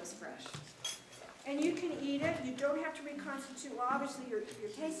wonderful as fresh. And you can eat it. You don't have to reconstitute. Well, obviously you're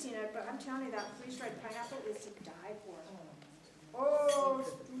tasting it, but I'm telling you that freeze-dried pineapple is to die for. Oh,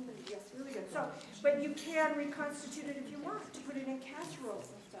 yes, really good. So, but you can reconstitute it if you want, to put it in casseroles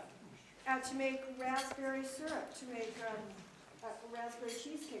and stuff. To make raspberry syrup, to make a raspberry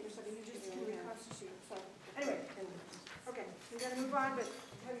cheesecake or something, you just can reconstitute it. So, anyway, okay, we gotta move on, but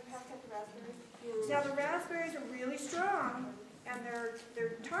have you passed out the raspberries? Now, the raspberries are really strong, and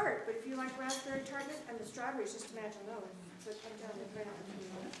they're tart, but if you like raspberry tartness, and the strawberries, just imagine those. So come down and right on.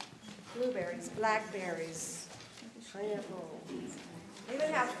 Blueberries, blackberries, pineapple. They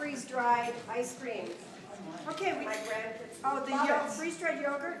even have freeze-dried ice cream. Okay, My grandkids. the freeze-dried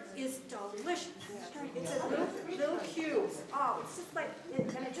yogurt is delicious. It's a little cubes. Oh, it's just like,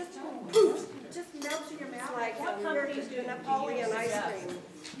 and it just poofs. It just melts in your mouth. It's like Napoleon ice cream.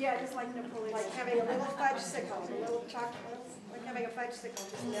 Yeah, just like Napoleon. Like having a little fudge-sickle, a little chocolate, like having a fudge-sickle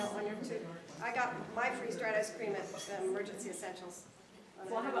just melt on your tooth. I got my freeze-dried ice cream at Emergency Essentials.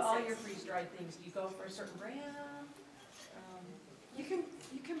 Well, how about all your freeze-dried things? Do you go for a certain brand? You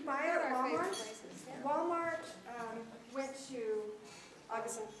can buy it at Walmart. Walmart went to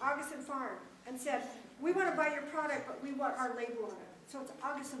Augustin Farm and said, we want to buy your product, but we want our label on it. So it's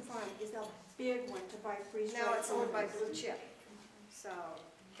Augustin Farm is a big one to buy freeze-dried. Now it's owned by Blue Chip. So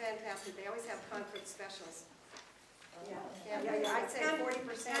fantastic. They always have conference specials. Yeah. I'd say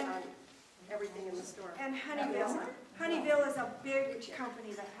 40% on everything in the store. And Honeywell is a big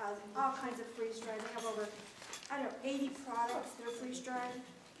company that has all kinds of freeze-dried. They have over, 80 products that are freeze-dried.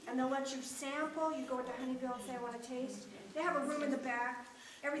 And they'll let you sample. You go into Honeywell and say, I want to taste. They have a room in the back.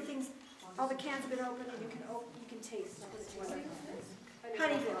 All the cans have been opened, and you can taste.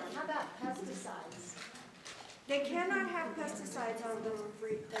 Honeywell. How about pesticides? They cannot have pesticides on the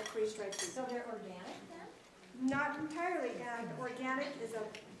freeze-dried food. So they're organic then? Not entirely, and organic is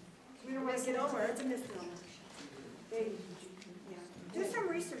we don't want to get over it, it's a misnomer. Do some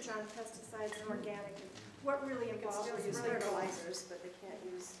research on pesticides and organic and what really You can involves still is use really fertilizers, but they can't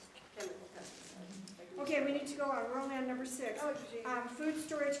use chemical pesticides. Okay, we need to go on. We're only on number 6. Food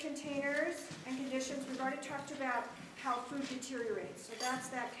storage containers and conditions. We've already talked about how food deteriorates. So that's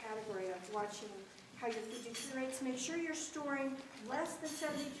that category of watching how your food deteriorates. Make sure you're storing less than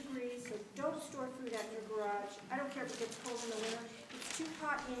 70 degrees, so don't store food out in your garage. I don't care if it gets cold in the winter. It's too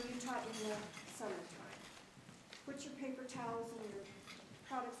hot in Utah in the summertime. Put your paper towels and your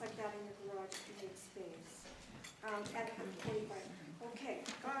products like that in your garage if you need space. And okay,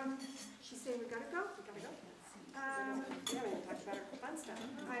 she's saying we gotta go? We gotta go. We haven't even talked about our fun stuff.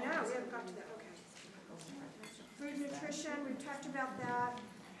 I know, we haven't got to that, okay. Food nutrition, we've talked about that.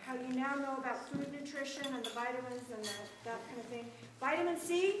 How you now know about food nutrition and the vitamins and that kind of thing. Vitamin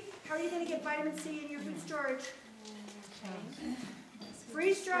C, how are you gonna get vitamin C in your food storage?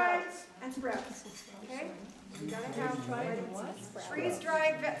 Freeze-dried and sprouts, okay? You gotta have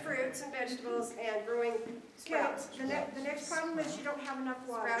Freeze-dried fruits and vegetables and brewing sprouts. The next problem is you don't have enough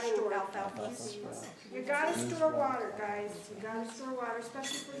water Sprouting stored. alfalfa. You gotta store water, guys. You gotta store water,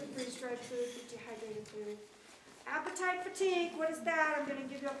 especially for the freeze-dried food, the dehydrated food. Appetite fatigue, what is that? I'm gonna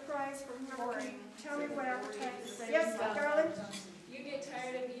give you a prize for whoever can tell me what appetite is. Yes, darling? You get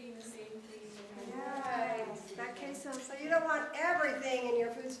tired of eating the same thing. Right. That case of, So you don't want everything in your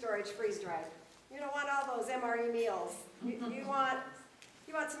food storage freeze-dried. You don't want all those MRE meals. You want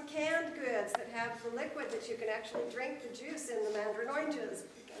some canned goods that have the liquid that you can actually drink the juice in the mandarin oranges.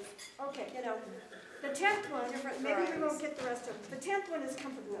 Because, okay. you know, The 10th one, Different maybe we varieties. won't get the rest of it. The 10th one is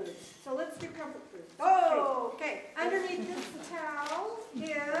comfort food. So let's do comfort food. oh, okay. Underneath this towel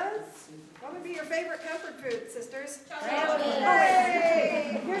is, What would be your favorite comfort food, sisters?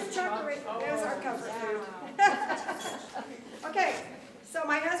 hey, here's chocolate. There's our comfort food. Okay, so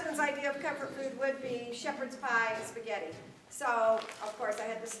my husband's idea of comfort food would be shepherd's pie and spaghetti. So, of course, I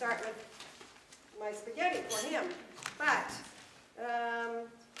had to start with my spaghetti for him. But, oh,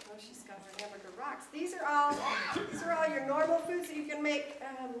 she's got her hamburger rocks. These are all your normal foods that you can make.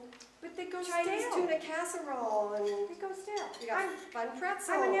 But they go Chinese stale. tuna casserole and They go stale. you got fun pretzels.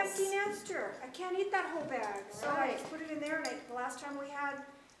 I'm an empty nester. I can't eat that whole bag. So I Right. just put it in there, and the last time we had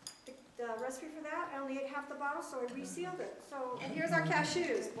the recipe for that, I only ate half the bottle, so I resealed it. So And here's our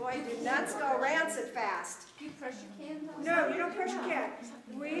cashews. Boy, do nuts go rancid fast. Do you pressure can those? no, you don't pressure can.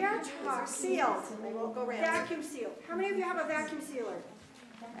 We are These are talking sealed. They won't go rancid. vacuum sealed. How many of you have a vacuum sealer?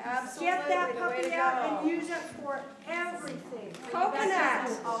 Absolutely. Get that the way to puppy out go. and use it for everything. Coconut.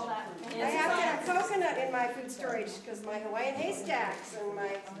 All that. I have to have coconut in my food storage because my Hawaiian haystacks and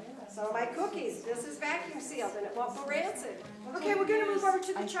some of my cookies, this is vacuum sealed and it won't go rancid. Okay, we're gonna move over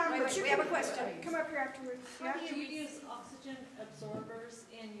to the chocolate. Wait, we have a question. Come up here afterwards. Yeah? Do you use oxygen absorbers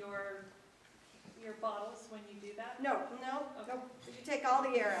in your bottles when you do that? No. You take all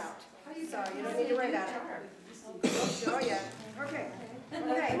the air out. So you don't need to worry about it. I'll show you. Okay.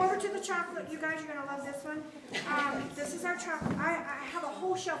 Okay, come over to the chocolate. You guys are gonna love this one. This is our chocolate. I have a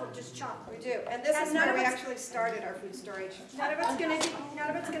whole shelf of just chocolate. We do. And this And is none where of we it's- actually started our food storage. None of it's gonna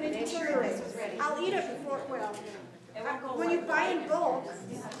Make sure deteriorate. this was ready. I'll eat it before, when you buy in bulk,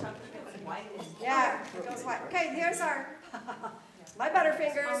 Yeah, it goes white. Okay, here's my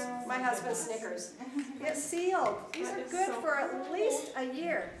Butterfingers, my husband's Snickers. It's sealed. These are good for at least a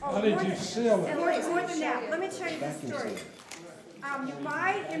year. How did you seal it? more than that. Let me tell you this story. You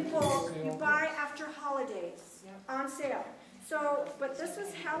buy in bulk, you buy after holidays, on sale. So, but this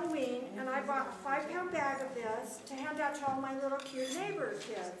was Halloween, and I bought a 5-pound bag of this to hand out to all my little cute neighbor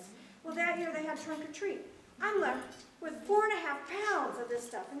kids. Well, that year they had trunk or treat. I'm left with 4.5 pounds of this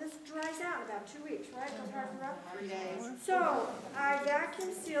stuff, and this dries out in about 2 weeks, right? Goes hard for rough. 3 days. So I vacuum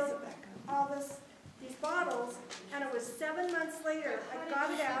sealed all these bottles, and it was 7 months later. I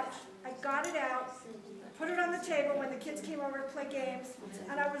got it out, put it on the table when the kids came over to play games,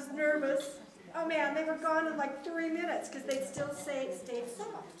 and I was nervous. Oh man, they were gone in like 3 minutes because they'd still stayed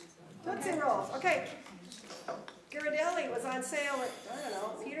soft. Tootsie Rolls. Okay. Ghirardelli was on sale at, I don't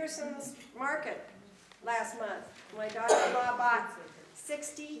know, Peterson's Market last month. My daughter-in-law bought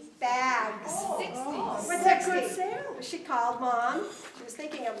 60 bags. 60. Was that good sale? She called Mom. She was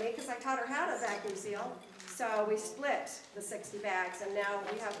thinking of me because I taught her how to vacuum seal. So we split the 60 bags, and now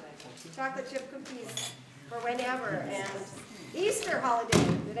we have chocolate chip cookies for whenever. And Easter holiday.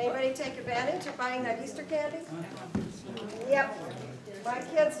 Did anybody take advantage of buying that Easter candy? Yep. My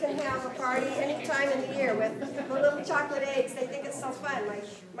kids can have a party any time in the year with the little chocolate eggs. They think it's so fun.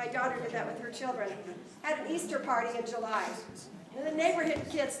 My daughter did that with her children. Had an Easter party in July. And the neighborhood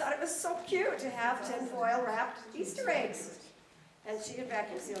kids thought it was so cute to have tinfoil wrapped Easter eggs. And she could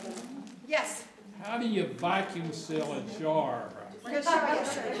vacuum seal them. Yes? How do you vacuum seal a jar? We're going to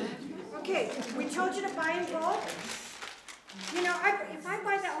show you. Okay, we told you to buy in bulk. You know, if I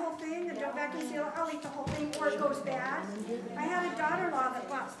buy that whole thing and don't vacuum seal it, I'll eat the whole thing or it goes bad. I had a daughter-in-law that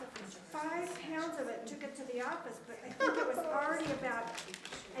bought 5 pounds of it and took it to the office, but I think it was already about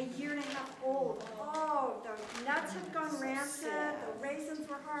a year and a half old. Oh, the nuts had gone rancid, the raisins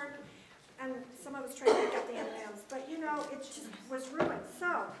were hard, and some of us tried to pick up the M&Ms, but you know, it just was ruined.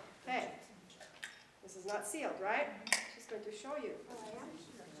 So, Hey, this is not sealed, right? She's going to show you.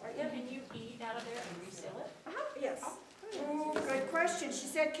 Can you eat out of there and reseal it? yes. Oh, good question. She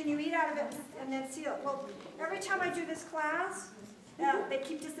said, can you eat out of it and then seal it? Well, every time I do this class, they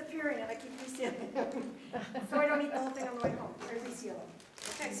keep disappearing and I keep resealing them. So I don't eat the whole thing on the way home. I reseal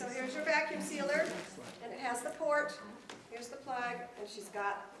them. Okay, so here's your vacuum sealer, and it has the port. Here's the plug, and she's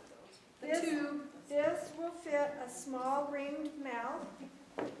got the tube. This will fit a small ringed mouth.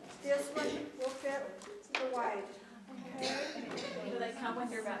 This one will fit the wide. Okay? Do they come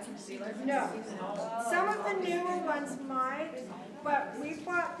with your vacuum sealer? No. Some of the newer ones might, but we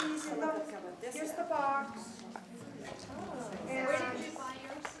bought these in the, here's the box. And, Where did you buy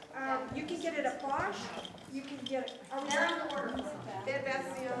yours? you can get it at Bosch. You can get it. They're on the order. Bed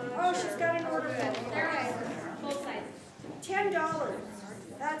Bath & Beyond. Oh, she's got an order for Okay. Full size. $10.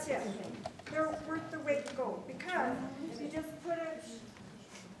 That's it. They're worth the weight in gold because you just put it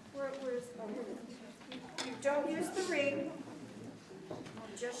where's you don't use the ring.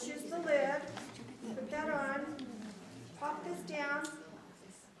 Just use the lid. Put that on. Pop this down,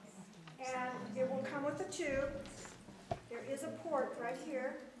 and it will come with a tube. There is a port right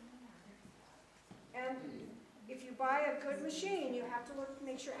here. And if you buy a good machine, you have to look,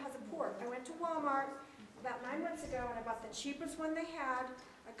 make sure it has a port. I went to Walmart about 9 months ago and I bought the cheapest one they had.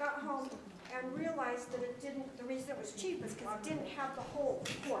 I got home and realized that it didn't, the reason it was cheap is because it didn't have the whole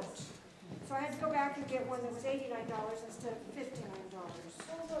port. So I had to go back and get one that was $89 instead of $59.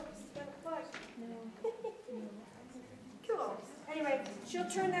 Oh look, it's got a plug. Cool. Anyway, she'll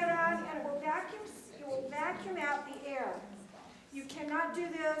turn that on and it will vacuum out the air. You cannot do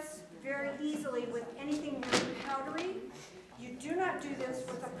this very easily with anything really powdery. You do not do this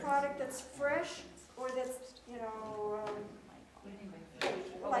with a product that's fresh or that's, you know,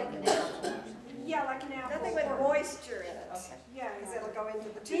 like an apple. Yeah, like an apple. Nothing with moisture in it. Okay. Yeah, Because it'll go into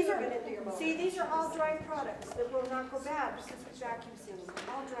the these tube are, and into your motor. see, these are all dry products that will not go bad because we vacuum seal them.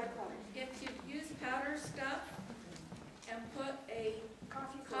 All dry products. If you use powder stuff and put a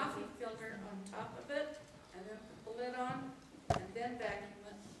coffee filter on top of it, and then put the lid on, and then vacuum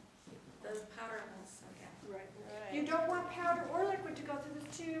it, the powder won't suck out. Right. You don't want powder or liquid to go through the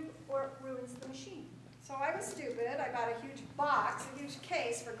tube or it ruins the machine. So I was stupid. I bought a huge box, a huge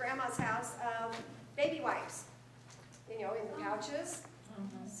case for Grandma's house of baby wipes, you know, in the pouches.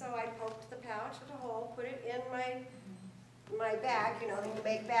 So I poked the pouch with a hole, put it in my bag, you know, you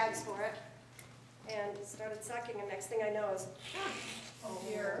make bags for it, and started sucking, and next thing I know is,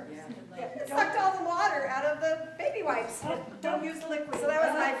 here. It sucked all the water out of the baby wipes. Don't use liquid. So that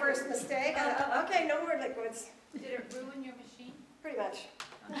was my first mistake. Okay, no more liquids. Did it ruin your machine? Pretty much.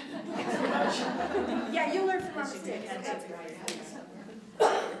 Yeah, you learn from our mistakes. And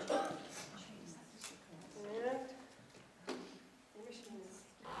your machine is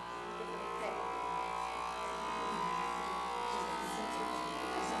okay.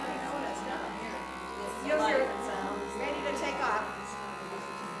 You're ready to take off.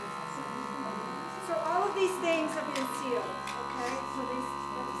 So all of these things have been sealed, okay? So these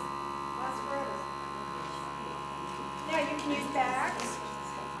last forever. Now you can use bags.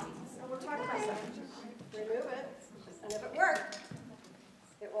 So we'll talk about that. Remove it, and if it worked,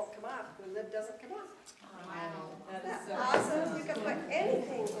 it won't come off. The lid doesn't come off. Wow, That's awesome. You can put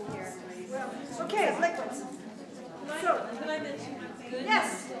anything in here. Well, okay, liquids. So, Can I mention one thing?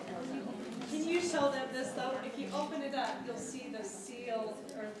 Yes. Can you show them this though? If you open it up, you'll see the seal,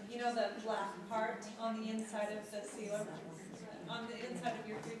 or you know the black part on the inside of the sealer, on the inside of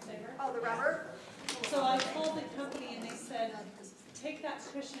your food saver. Oh, the rubber? So I called the company and they said, take that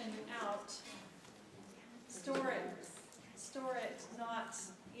cushion out, store it not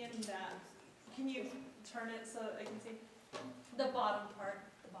in that. Can you turn it so I can see the bottom part?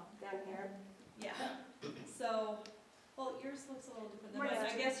 The bottom. Down here. Yeah. So, well, yours looks a little different than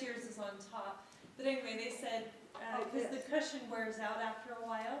mine. I guess yours is on top. But anyway, they said, because the cushion wears out after a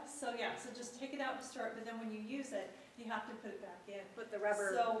while. So yeah, so just take it out to store it, but then when you use it, you have to put it back in. Put the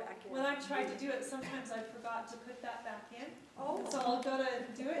rubber So back in. when I tried to do it, sometimes I forgot to put that back in. Oh. So I'll go to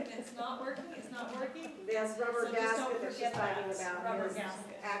do it and it's not working, This rubber So just don't gasket that she's forget talking that about rubber is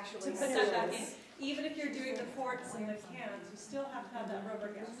gasket. actually To put that back in. seals. Even if you're doing the forks and the cans, you still have to have that rubber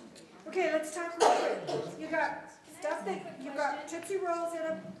gasket. okay, let's talk real quick. You got stuff that, you've got Tootsie Rolls in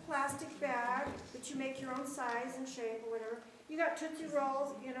a plastic bag that you make your own size and shape or whatever. You got Tootsie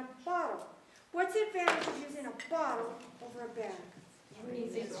Rolls in a bottle. What's the advantage of using a bottle over a bag?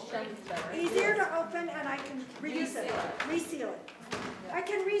 Easier to open, and I can reuse it, reseal it. I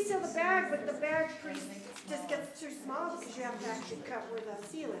can reseal the bag, but the bag just gets too small because you have to actually cut where the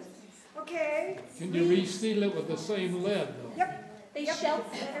seal is. Okay? Can you reseal it with the same lid though? Yep. They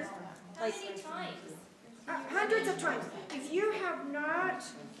shelf better. How many times? Hundreds of times. If you have not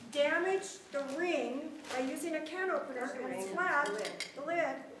damaged the ring by using a can opener and it's flat, the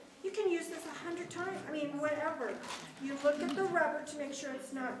lid, you can use this 100 times. I mean, whatever. You look at the rubber to make sure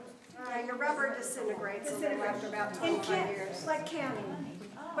it's not. Your rubber disintegrates after about 25 years. Like canning.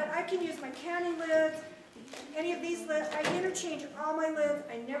 But I can use my canning lids, any of these lids. I interchange all my lids.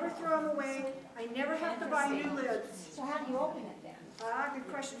 I never throw them away. I never have to buy new lids. So how do you open it then? Good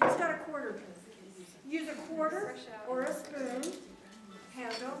question. Who's got a quarter? Use a quarter or a spoon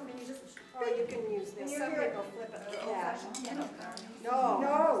handle, and you just. Or you can use this. Some people flip it like that. No,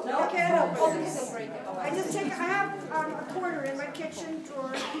 No can open. I just take. I have a quarter in my kitchen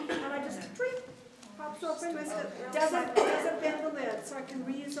drawer, and I just pops open. Doesn't bend the lid, so I can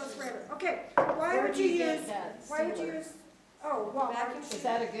reuse those forever. Okay. Why would you use? Oh, Walmart. Is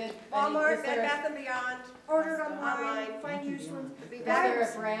that a good? Walmart, Bed Bath and Beyond. Order it online. Find used ones. Is there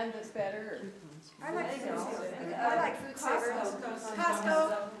a brand that's better? I like food. I like Food Savers.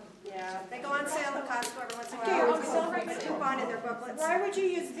 Costco. Yeah, they go on sale at Costco every once in a while. Okay, Put a coupon in their booklets. Why would you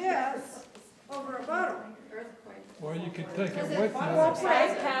use this over a bottle? Or you could take it with you.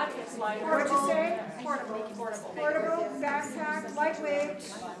 Backpack, it's lighter. What'd you say? Portable, backpack,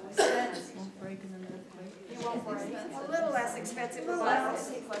 lightweight. A little less expensive, but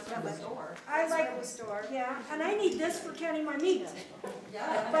less. I like the store. Yeah, and I need this for canning my meat.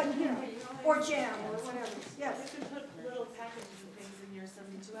 But, you know, or jam or whatever. Yes. You can put little packages of things in your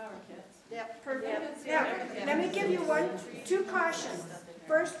 72-hour kits. Yep. Perfect. Yeah. Let me give you two cautions.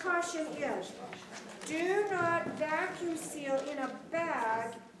 First caution is, do not vacuum seal in a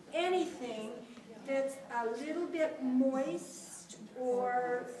bag anything that's a little bit moist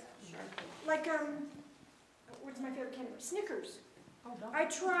or like, what's my favorite candy? Snickers. I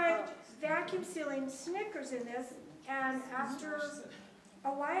tried vacuum sealing Snickers in this, and after a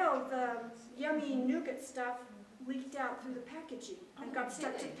while, the yummy nougat stuff leaked out through the packaging and got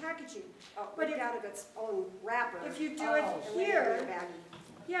stuck to the packaging. But it out of its own wrapper. If you do it here,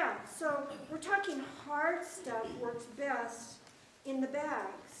 yeah, so we're talking hard stuff works best in the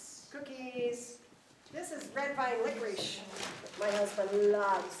bags. Cookies. This is red vine licorice that my husband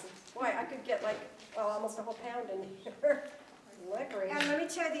loves. Boy, I could get like, almost a whole pound in here. Licorice. And let me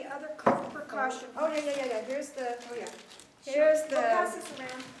tell you the other precaution. Oh, yeah. Here's the, We'll pass this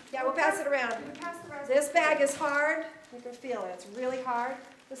around. Yeah, we'll pass it around. Can we pass the rest? This bag is hard. You can feel it. It's really hard.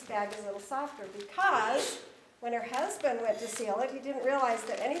 This bag is a little softer because when her husband went to seal it, he didn't realize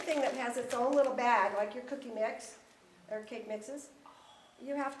that anything that has its own little bag, like your cookie mix or cake mixes,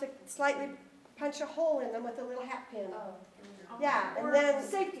 you have to slightly punch a hole in them with a little hat pin. Yeah, and then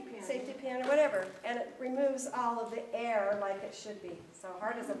safety pin or whatever, and it removes all of the air like it should be. So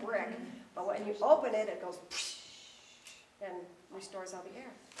hard as a brick, but when you open it, it goes and restores all the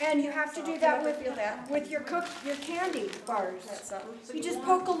air. And you have to do that with your candy bars. You just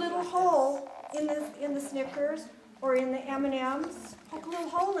poke a little hole in the Snickers or in the M&Ms. Poke a little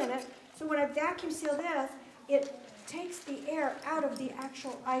hole in it, so when I vacuum seal this, it takes the air out of the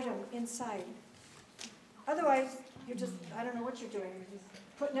actual item inside. Otherwise, you're just, I don't know what you're doing. You're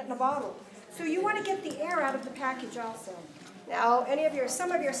just putting it in a bottle. So you want to get the air out of the package also. Now,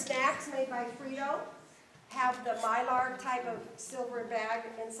 some of your snacks made by Frito have the Mylar type of silver bag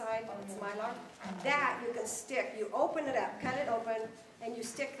inside. It's Mylar. That you can stick. You open it up, cut it open, and you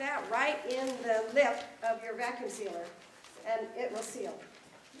stick that right in the lip of your vacuum sealer, and it will seal.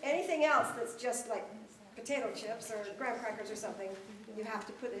 Anything else that's just like potato chips or graham crackers or something, you have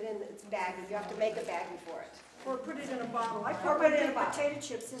to put it in its baggie. You have to make a baggie for it. Or put it in a bottle. I Or put it in a bottle. potato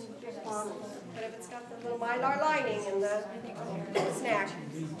chips in big bottles. But if it's got the little Mylar lining in the snack,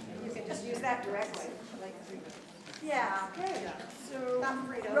 you can just use that directly. Yeah. Okay. So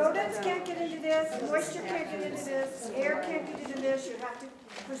rodents can't get into this, moisture can't get into this, air can't get into this. You have to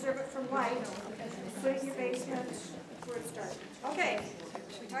preserve it from light. Put it in your basement where it starts. Okay.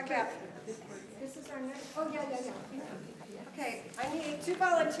 Should we talk about? This is our next. Oh, yeah. Okay, I need 2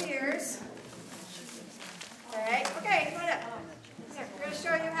 volunteers. All right, okay, come on up. Here, we're going to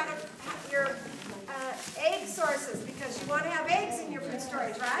show you how to have your egg sources, because you want to have eggs in your food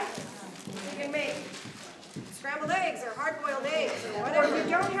storage, right? You can make scrambled eggs or hard-boiled eggs or whatever. Or you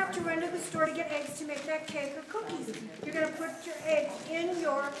don't don't have to run to the store to get eggs to make that cake or cookies. You're gonna put your eggs in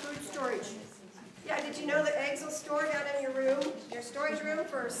your food storage. Yeah, did you know that eggs will store down in your room, your storage room,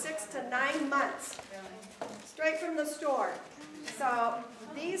 for 6 to 9 months? Straight from the store. So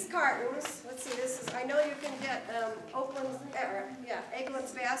these cartons, let's see, this is, I know you can get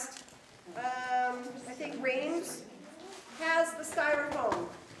Eggland's Best. I think Reams has the styrofoam.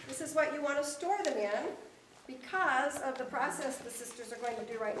 This is what you want to store them in because of the process the sisters are going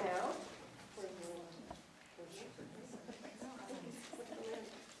to do right now.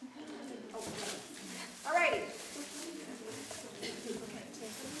 Alrighty.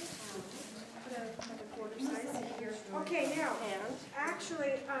 Okay, now,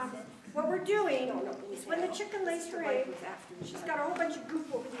 actually, what we're doing is when the chicken lays her egg, she's got a whole bunch of goop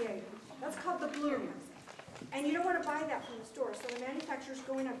over the egg. That's called the bloom. And you don't want to buy that from the store, so the manufacturers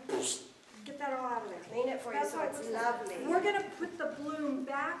go in and get that all out of there. Clean it for you so it's lovely. We're going to put the bloom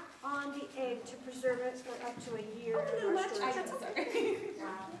back on the egg to preserve it for up to a year. in our storage.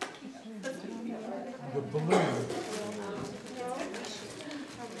 The balloon.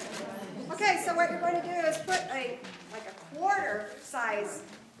 Okay, so what you're going to do is put like a quarter size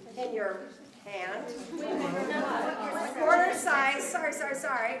in your hand. A quarter size, sorry.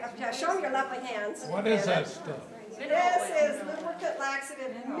 Show them your lovely hands. What is that stuff? This is lubricant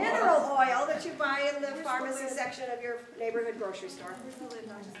laxative mineral oil that you buy in the pharmacy section of your neighborhood grocery store.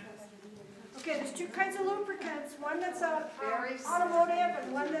 Okay, there's two kinds of lubricants, one that's automotive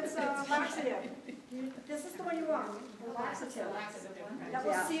and one that's laxative. This is the one you want, the laxative. That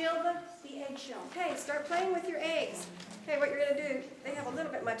will seal the eggshell. Okay, start playing with your eggs. Okay, what you're going to do, they have a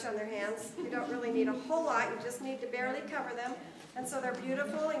little bit much on their hands. You don't really need a whole lot, you just need to barely cover them. And so they're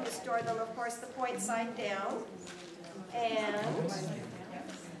beautiful, and you store them, of course, the point side down. And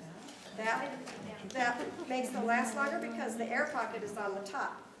that makes them last longer because the air pocket is on the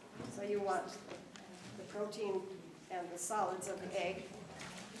top. So you want the protein and the solids of the egg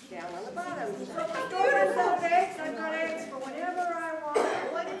down on the bottom. Beautiful eggs, I've got eggs for whenever I want.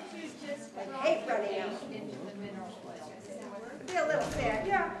 What if you just hate running out? It'd be a little thick.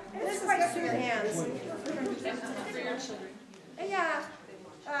 Yeah, And this is quite good for your soothing. hands. Yeah.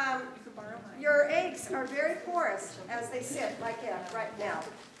 Your eggs are very porous as they sit like that right now.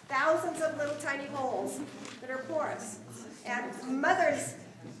 Thousands of little tiny holes that are porous. And mother's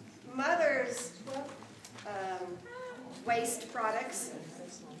waste products,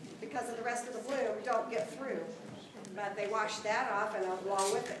 because of the rest of the bloom, don't get through. But they wash that off, and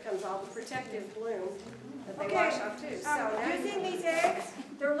along with it comes all the protective bloom that they wash off too. So now using these eggs,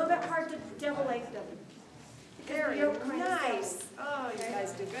 they're a little bit hard to devil egg them. very nice. Oh, you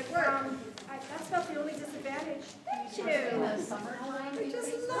guys do good work. That's not the only disadvantage. Thank you. They're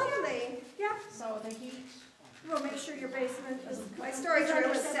just lovely. Yeah. So the heat. We'll make sure your basement is. My storage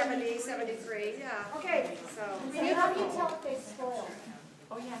room is 70, 73, yeah. Okay. So, How do you tell if they spoil?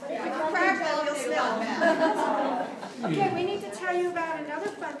 Oh, if you crack them, you'll smell. Okay, we need to tell you about another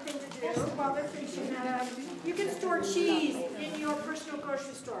fun thing to do while they're finishing that up. You can store cheese in your personal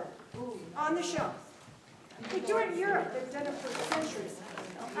grocery store, on the shelf. They do it in Europe, they've done it for centuries.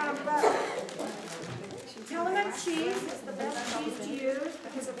 But Tillamook cheese is the best cheese to use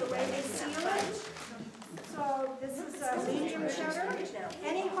because of the way they seal it. So this is a medium cheddar,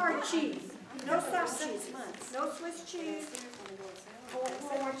 any hard cheese, no soft cheese, no Swiss cheese.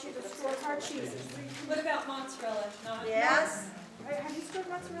 I want you to store hard cheeses. What about mozzarella? Not Yes. Have you stored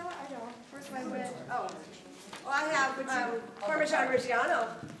mozzarella? I don't. Where's my wit? Oh. Well, I have Parmesan Reggiano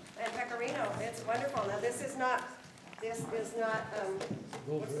and Pecorino. It's wonderful. Now, this is not what's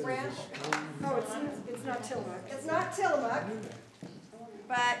the brand? Oh, it's not Tillamook. It's not Tillamook,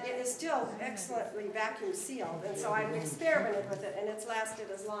 but it is still excellently vacuum sealed. And so I've experimented with it, and it's lasted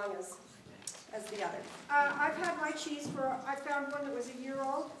as long as the other. I've had my cheese I found one that was a year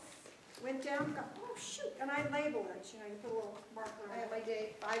old, went down, got, oh shoot, and I labeled it, you know, you put a little marker I on have it. my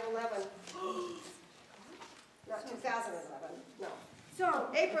date, 5/11. Not 2011, no. So,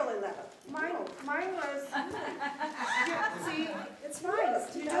 April 11th. mine was, see, it's fine.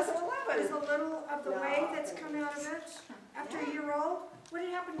 It's 2011. There's a little of the whey that's come out of it after a year old. What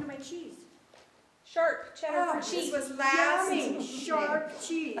had happened to my cheese? sharp cheddar for This cheese. was last. Yummy, sharp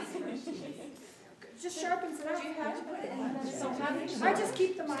cheese. Just sharpens it up. You have to put it in. So how do you? I just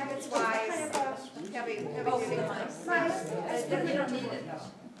keep the mine, it's kind Wise. of Heavy duty. nice. We don't need it.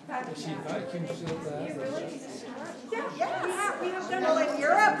 Does she vacuum seal that? Yeah, we have done Well, it. in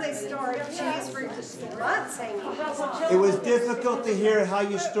Europe, they store cheese for just months hanging. It was difficult to hear how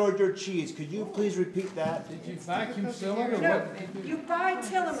you stored your cheese. Could you please repeat that? Did you vacuum seal it or No, what did you do? you buy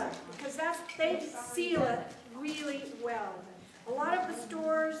Tillamook, because they seal it really well. A lot of the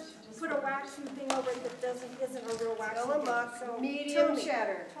stores put a waxing thing over it that isn't a real waxing thing. Tillamook, So medium tell me.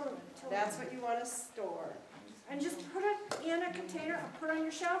 cheddar. Tell me. That's what you want to store. And just put it in a container, or put it on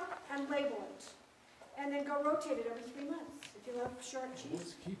your shelf, and label it. And then go rotate it every 3 months. If you love short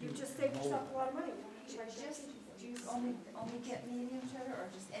cheese, you just saved yourself a lot of money. Do you only get medium cheddar or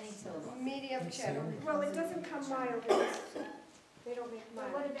just any Tillamook? Medium cheddar. Well, it doesn't come mild. They don't make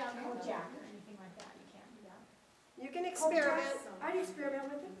But mild. what about Kojak or anything like that? You can't do that? You can experiment. I'd experiment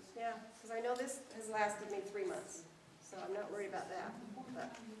with it. Yeah, because I know this has lasted me 3 months, so I'm not worried about that.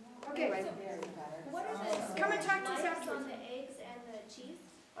 But Okay, anyway, What are the come and talk to us lives afterwards. on the eggs and the cheese?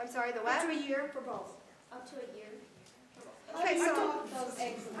 I'm sorry, the Up what? to a year for both. Up to a year? Okay, so Those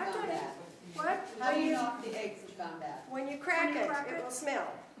eggs have I've gone done it. bad. What? How do you know if the eggs have gone bad? when you crack When you it, crack it it? will smell.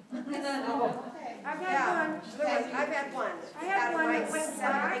 Okay. I've Yeah, had one. I've had one. I had Out of one my that went 7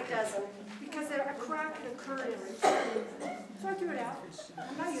 or black. 8 dozen. Because a crack had occurred in it. So I threw it out.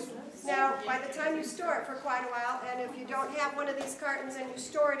 I'm not using it. Now, by the time you store it for quite a while, and if you don't have one of these cartons and you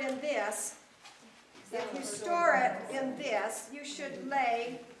store it in this, if you store it in this, you should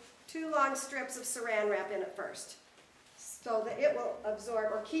lay 2 long strips of saran wrap in it first, so that it will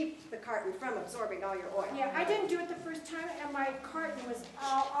absorb, or keep the carton from absorbing all your oil. Yeah, I didn't do it the first time, and my carton was,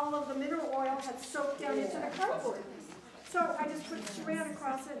 all of the mineral oil had soaked down into the cardboard. So I just put saran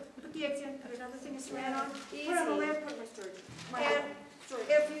across it, put the eggs in, put another thing of saran on, put it on the lid, put it in my storage. And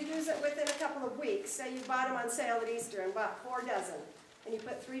if you use it within a couple of weeks, say you bought them on sale at Easter and bought 4 dozen, and you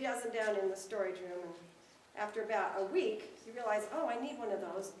put 3 dozen down in the storage room, and after about a week, you realize, oh, I need one of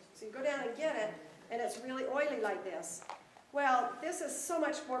those. So you go down and get it, and it's really oily like this. Well, this is so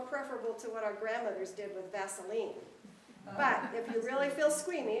much more preferable to what our grandmothers did with Vaseline. But if you really feel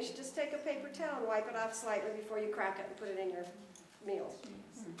squeamish, just take a paper towel and wipe it off slightly before you crack it and put it in your meal.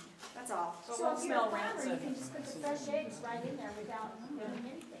 That's all. So if you're a farmer, you can just put the fresh eggs right in there without doing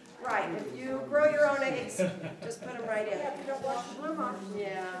anything. Right, if you grow your own eggs, just put them right in. Yeah, if you don't wash the bloom off.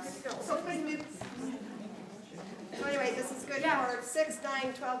 Yeah. Good to go. So anyway, this is good for 6,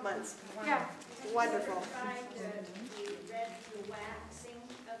 9, 12 months. Yeah, Wonderful.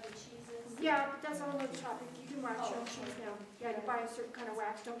 yeah, but that's a whole other topic. You can wax your own cheese now. Yeah, you buy a certain kind of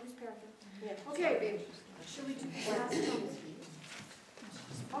wax, don't use paraffin. Yeah. Okay, should we do the last topic?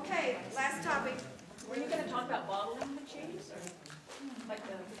 Okay, last topic. Were you gonna talk about bottling the cheese or like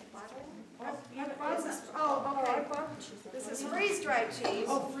the Oh, okay. This is freeze-dried cheese,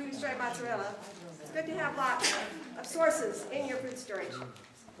 freeze-dried mozzarella. It's good to have lots of sources in your food storage.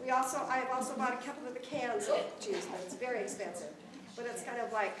 I have also bought a couple of the cans of cheese, but it's very expensive. But it's kind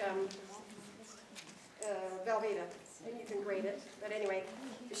of like Velveeta, and you can grate it. But anyway,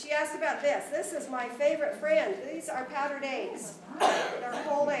 she asked about this. This is my favorite friend. These are powdered eggs. They're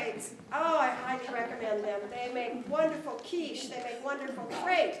whole eggs. Oh, I highly recommend them. They make wonderful quiche. They make wonderful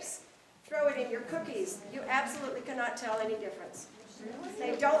crepes. Throw it in your cookies. You absolutely cannot tell any difference.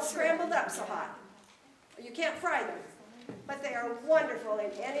 They don't scramble up so hot. You can't fry them. But they are wonderful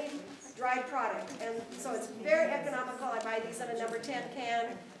in any dried product. And so it's very economical. I buy these in a number 10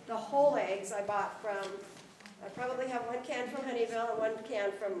 can. The whole eggs I bought from, I probably have 1 can from Honeyville and 1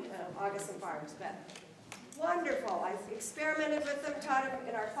 can from Augustin Farms. But wonderful. I experimented with them, taught them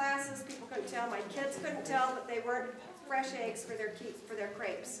in our classes. People couldn't tell. My kids couldn't tell that they weren't fresh eggs for their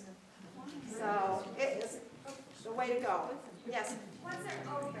crepes. So it is the way to go. Yes? Once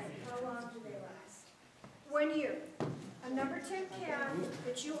they're open, how long do they last? 1 year. A number 10 can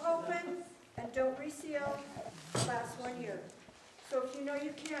that you open and don't reseal lasts 1 year. So if you know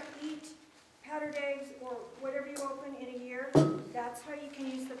you can't eat powdered eggs or whatever you open in a year, that's how you can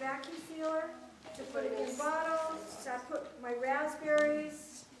use the vacuum sealer to put it in bottles. So I put my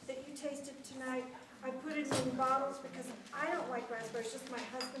raspberries that you tasted tonight, I put it in bottles because I don't like raspberries, just my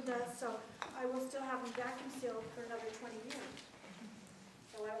husband does, so I will still have them vacuum sealed for another 20 years.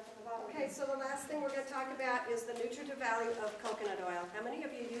 Okay, so the last thing we're going to talk about is the nutritive value of coconut oil. How many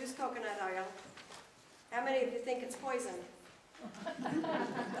of you use coconut oil? How many of you think it's poison?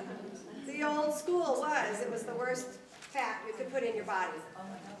 The old school was, it was the worst fat you could put in your body.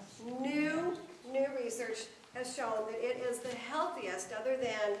 New research has shown that it is the healthiest other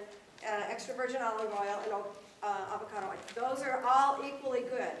than extra virgin olive oil and avocado oil. Those are all equally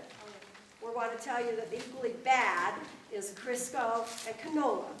good. We want to tell you that equally bad is Crisco and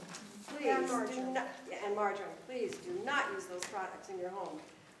canola. Please do not, and margarine. Please do not use those products in your home.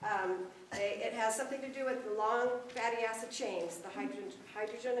 It has something to do with the long fatty acid chains, the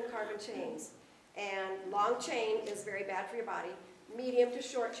hydrogen and carbon chains. And long chain is very bad for your body. Medium to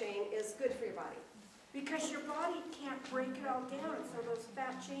short chain is good for your body. Because your body can't break it all down, so those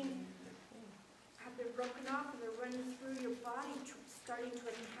fat chains have been broken off and they're running through your body, starting to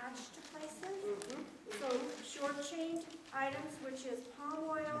attach to places. So short-chain items, which is palm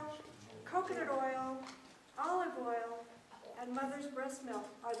oil, coconut oil, olive oil, and mother's breast milk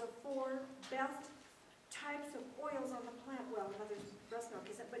are the 4 best types of oils on the plant. Well, mother's breast milk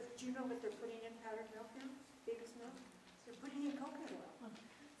isn't, but do you know what they're putting in powdered milk now? Biggest milk? They're putting in coconut oil.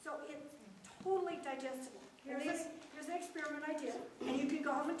 So it's totally digestible. Here's an experiment I did, and you can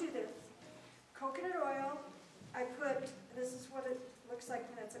go home and do this. Coconut oil, I put, this is what it looks like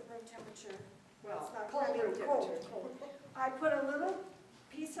when it's at room temperature. Well, It's not cold room temperature. cold. I put a little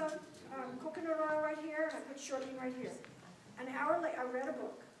piece of coconut oil right here, and I put shortening right here. An hour later, I read a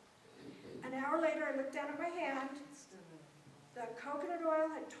book. An hour later, I looked down at my hand. The coconut oil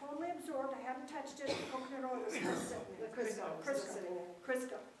had totally absorbed. I hadn't touched it. The coconut oil was still sitting there. Crisco.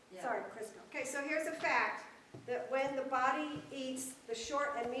 Sorry, Crisco. Okay, so here's a fact, that when the body eats the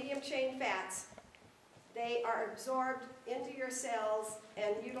short and medium chain fats, they are absorbed into your cells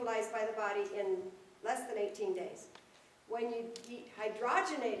and utilized by the body in less than 18 days. When you eat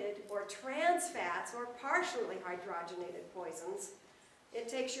hydrogenated or trans fats or partially hydrogenated poisons, it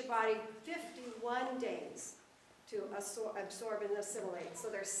takes your body 51 days to absorb and assimilate. So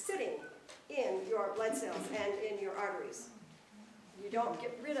they're sitting in your blood cells and in your arteries. You don't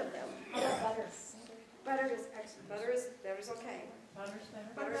get rid of them. How about butter? Butter is excellent. Butter is okay. Butter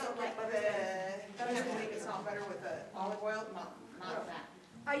Butter is is okay. I can't believe it's not butter with the olive oil, not that.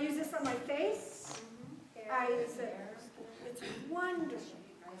 I use this on my face. I use it. It's wonderful.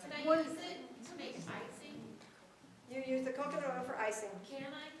 Can I use it to make icing? You use the coconut oil for icing. Can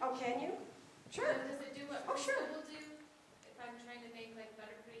I? Oh, can you? Sure. Does it do what Oh, sure. Crisco will do if I'm trying to make like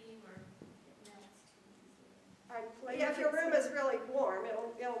buttercream or it melts too easily? Yeah, if your room is really warm,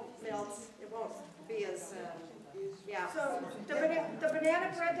 it'll melt. It won't be as, yeah. So the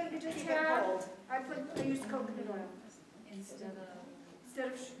banana bread that you just Keep it had, cold. I used coconut oil Instead of. instead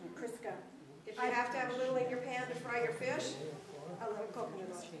of Crisco. If you have to have a little in your pan to fry your fish, a little coconut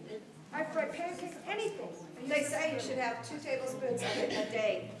oil. I fry pancakes, anything. They say you should have 2 tablespoons of it a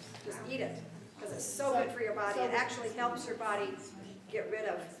day. Just eat it, because it's so good for your body. It actually helps your body get rid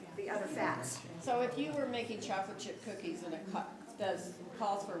of the other fats. So if you were making chocolate chip cookies and it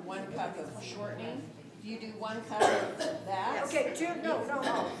calls for 1 cup of shortening, do you do 1 cup of that? Okay,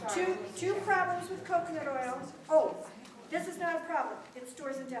 two problems with coconut oil. Oh, this is not a problem. It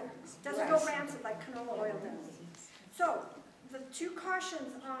stores indefinitely. Doesn't go rancid like canola oil does. So the 2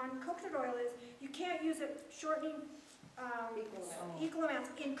 cautions on coconut oil is you can't use it shortening equal amounts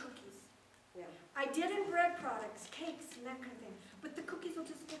in cookies. Yeah. I did in bread products, cakes and that kind of thing, but the cookies will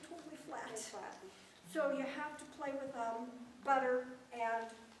just go totally flat. So you have to play with butter and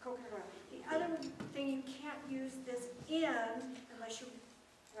coconut oil. The other thing you can't use this in unless you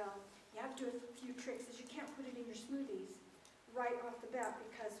have to do a few tricks is you can't put it in your smoothies right off the bat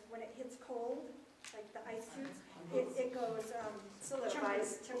because when it hits cold, like the ice cubes, it goes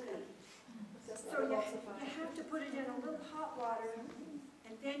Solidifies. chunky. So you have to put it in a little hot water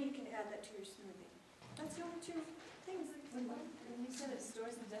and then you can add that to your smoothie. That's the only 2 things. When you said it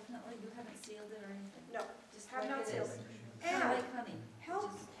stores indefinitely, you haven't sealed it or anything? No, Just have like not it sealed is. it. Kind And of like honey.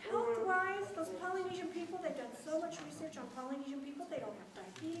 health-wise, those Polynesian people, they've done so much research on Polynesian people, they don't have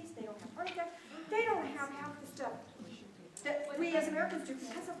diabetes, they don't have heart attack, they don't have half the stuff that we as Americans do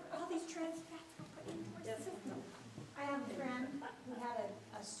because of all these trans fats we're putting into our system. I have a friend who had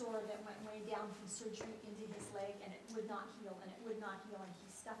a sore that went way down from surgery into his leg, and it would not heal, and it would not heal, and he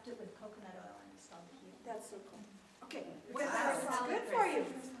stuffed it with coconut oil, and it started to heal. That's so cool. Okay, Well, that's it's good for you.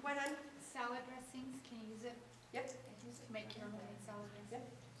 What, hon? Salad dressings, can you use it? Yep. To make your homemade salad dressing?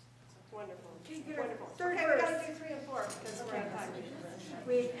 Wonderful. Okay, good. Wonderful. Third Okay, we verse. gotta do 3 and 4, because we're out of time.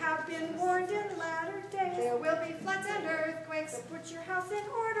 We have been warned in latter days. There will be floods and earthquakes. So put your house in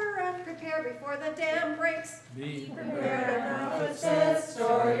order and Prepare before the dam breaks. Be Prophet says,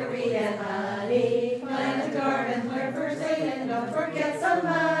 store your wheat and honey. Plant a garden, learn first aid, and don't forget some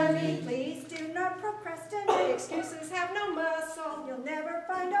money. please do not procrastinate. Excuses have no muscle. You'll never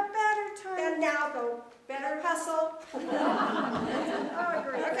find a better time. And now go better hustle. Oh,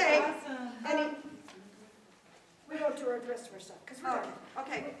 great. Okay. Awesome. Any, We won't do our rest of our stuff, because we're done.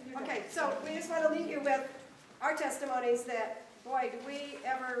 okay, so we just want to leave you with our testimonies that, boy, do we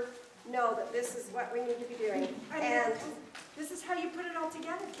ever know that this is what we need to be doing. And This is how you put it all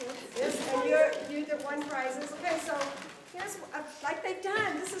together, kids. and you that won prizes. Okay, so here's, like they've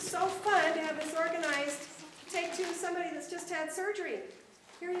done, this is so fun to have this organized. Take to somebody that's just had surgery.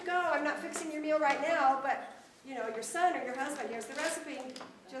 Here you go, I'm not fixing your meal right now, but you know, your son or your husband, here's the recipe.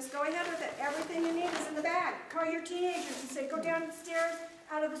 Just go ahead with it. Everything you need is in the bag. Call your teenagers and say, go downstairs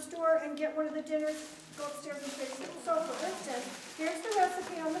out of the store and get one of the dinners, go upstairs and fix it. So for instance, here's the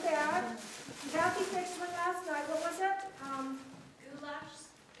recipe on the bag. Kathy fixed one last night. What was it?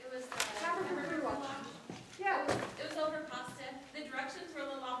 Goulash, it was Hamburger goulash. Yeah. It was over pasta. The directions were a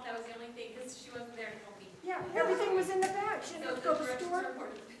little off, that was the only thing, because she wasn't there to help me. Yeah, everything was in the bag. She didn't have to go to the directions store. are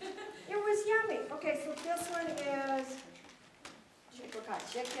important. It was yummy. Okay, so this one is Apricot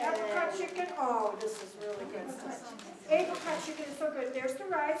chicken. apricot chicken. Oh, this is really good stuff. Apricot chicken is so good. There's the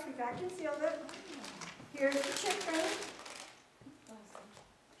rice. We vacuum sealed it. Here's the chicken.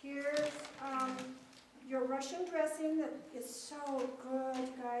 Here's your Russian dressing that is so good,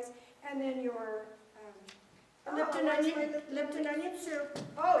 guys. And then your Lipton onion soup.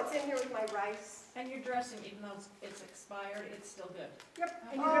 Oh, it's in here with my rice. And your dressing, even though it's expired, it's still good. Yep.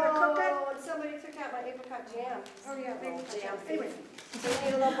 And you're gonna cook it. Oh, and somebody took out my apricot jam. Oh yeah, apricot jam. Anyway, so you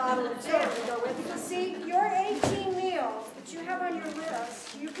need a little bottle of jam to go with it. See, your 18 meals that you have on your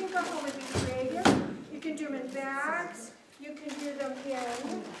list, you can go home and be creative. You can do them in bags. You can do them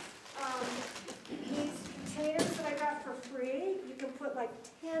in these containers that I got for free. You can put like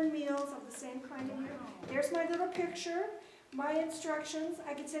 10 meals of the same kind in here. There's my little picture, my instructions.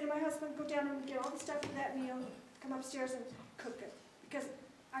 I can say to my husband, go down and get all the stuff for that meal, come upstairs and cook it, because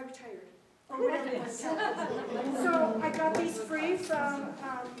I retired. So I got these free from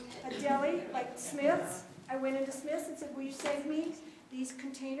a deli, like Smith's. I went into Smith's and said, will you save me these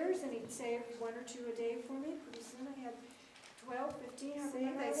containers? And he'd save 1 or 2 a day for me. Pretty soon I had 12, 15, however See,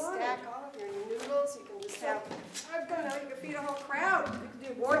 many I they wanted. stack all of your noodles. You can just have, you can feed a whole crowd. You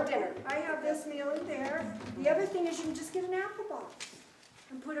can do board dinner. I have this meal in there. The other thing is you can just get an apple box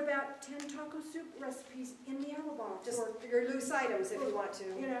and put about 10 taco soup recipes in the apple box. Just your loose items if you want to.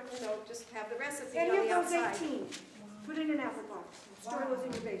 You know, just have the recipe any on of the those outside. 18, put in an apple box. Store those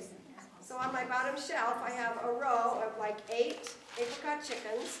in your basement. So on my bottom shelf, I have a row of like 8 apricot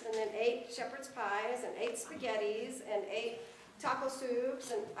chickens, and then 8 shepherd's pies, and 8 spaghettis, and 8 taco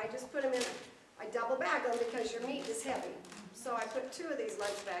soups, and I just put them in, I double bag them because your meat is heavy. So I put 2 of these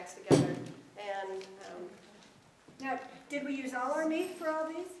lunch bags together, and Now, did we use all our meat for all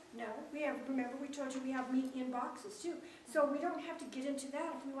these? No. We have, remember we told you we have meat in boxes too. So we don't have to get into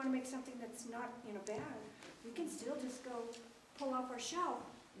that if we want to make something that's not in a bag. We can still just go pull off our shelf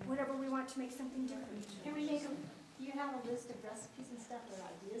whenever we want to make something different. Can we make do you have a list of recipes and stuff or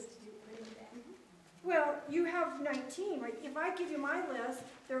ideas to do put in there? Well, you have 19, right? If I give you my list,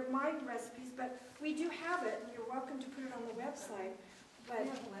 they're my recipes, but we do have it, and you're welcome to put it on the website. But, Do you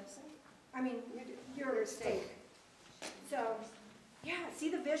have a website? I mean, your steak. So, yeah, see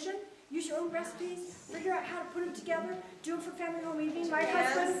the vision? Use your own recipes, figure out how to put them together, do them for family home evening. My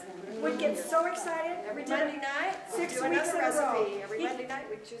husband would get so excited. every Monday night, we 6 do weeks another in a row. recipe. Every Monday night,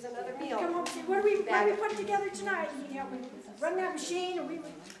 we choose another meal. Come home and say, what are we putting together tonight? And he'd help me run that machine, and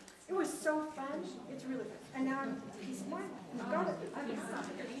it was so fun. It's really fun. And now I'm peace of mind. I've got it.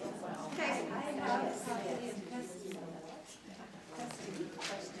 Okay.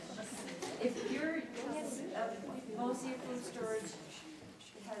 If you're, most of your food storage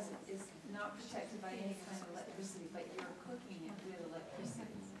is not protected by any kind of electricity, but you're cooking it with electricity.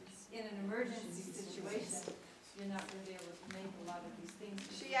 In an emergency situation, you're not going to be able to make a lot of these things.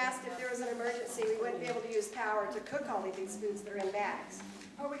 She asked if there was an emergency, we wouldn't be able to use power to cook all of these foods that are in bags.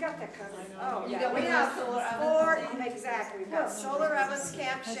 Oh, we got that covered. Oh, Yeah, we we have have solar 4, exactly. We've got solar ovens,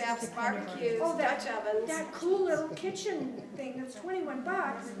 camp chefs, barbecues, Oh, Dutch ovens. That cool little kitchen thing that's $21.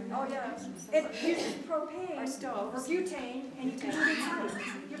 Oh, yeah. It uses propane Our stoves. or butane, and you can do it inside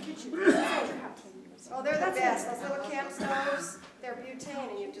your kitchen, inside your house. Oh, they're the best. Those little camp stoves, they're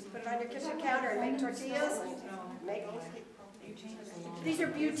butane, and you just put it on your kitchen counter and make tortillas and make. These are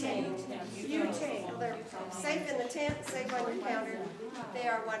butane. Butane. They're safe in the tent, safe on your counter. They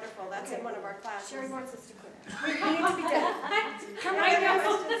are wonderful. That's in one of our classes. Sherry wants us to cook. We need to be done. Come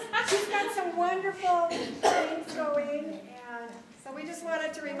on, she's got some wonderful things going, and So we just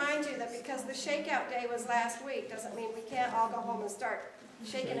wanted to remind you that because the shakeout day was last week, doesn't mean we can't all go home and start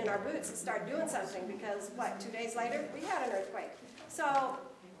shaking in our boots and start doing something, because what, 2 days later, we had an earthquake. So,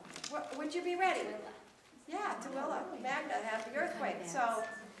 would you be ready? Yeah, Tooele, Magna had the earthquake. So,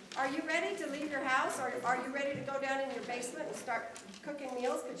 are you ready to leave your house, or are you ready to go down in your basement and start cooking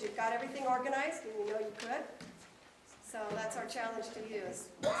meals because you've got everything organized and you know you could? So that's our challenge to you, is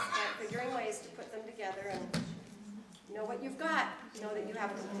start figuring ways to put them together and know what you've got. Know that you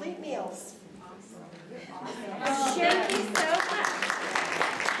have complete meals.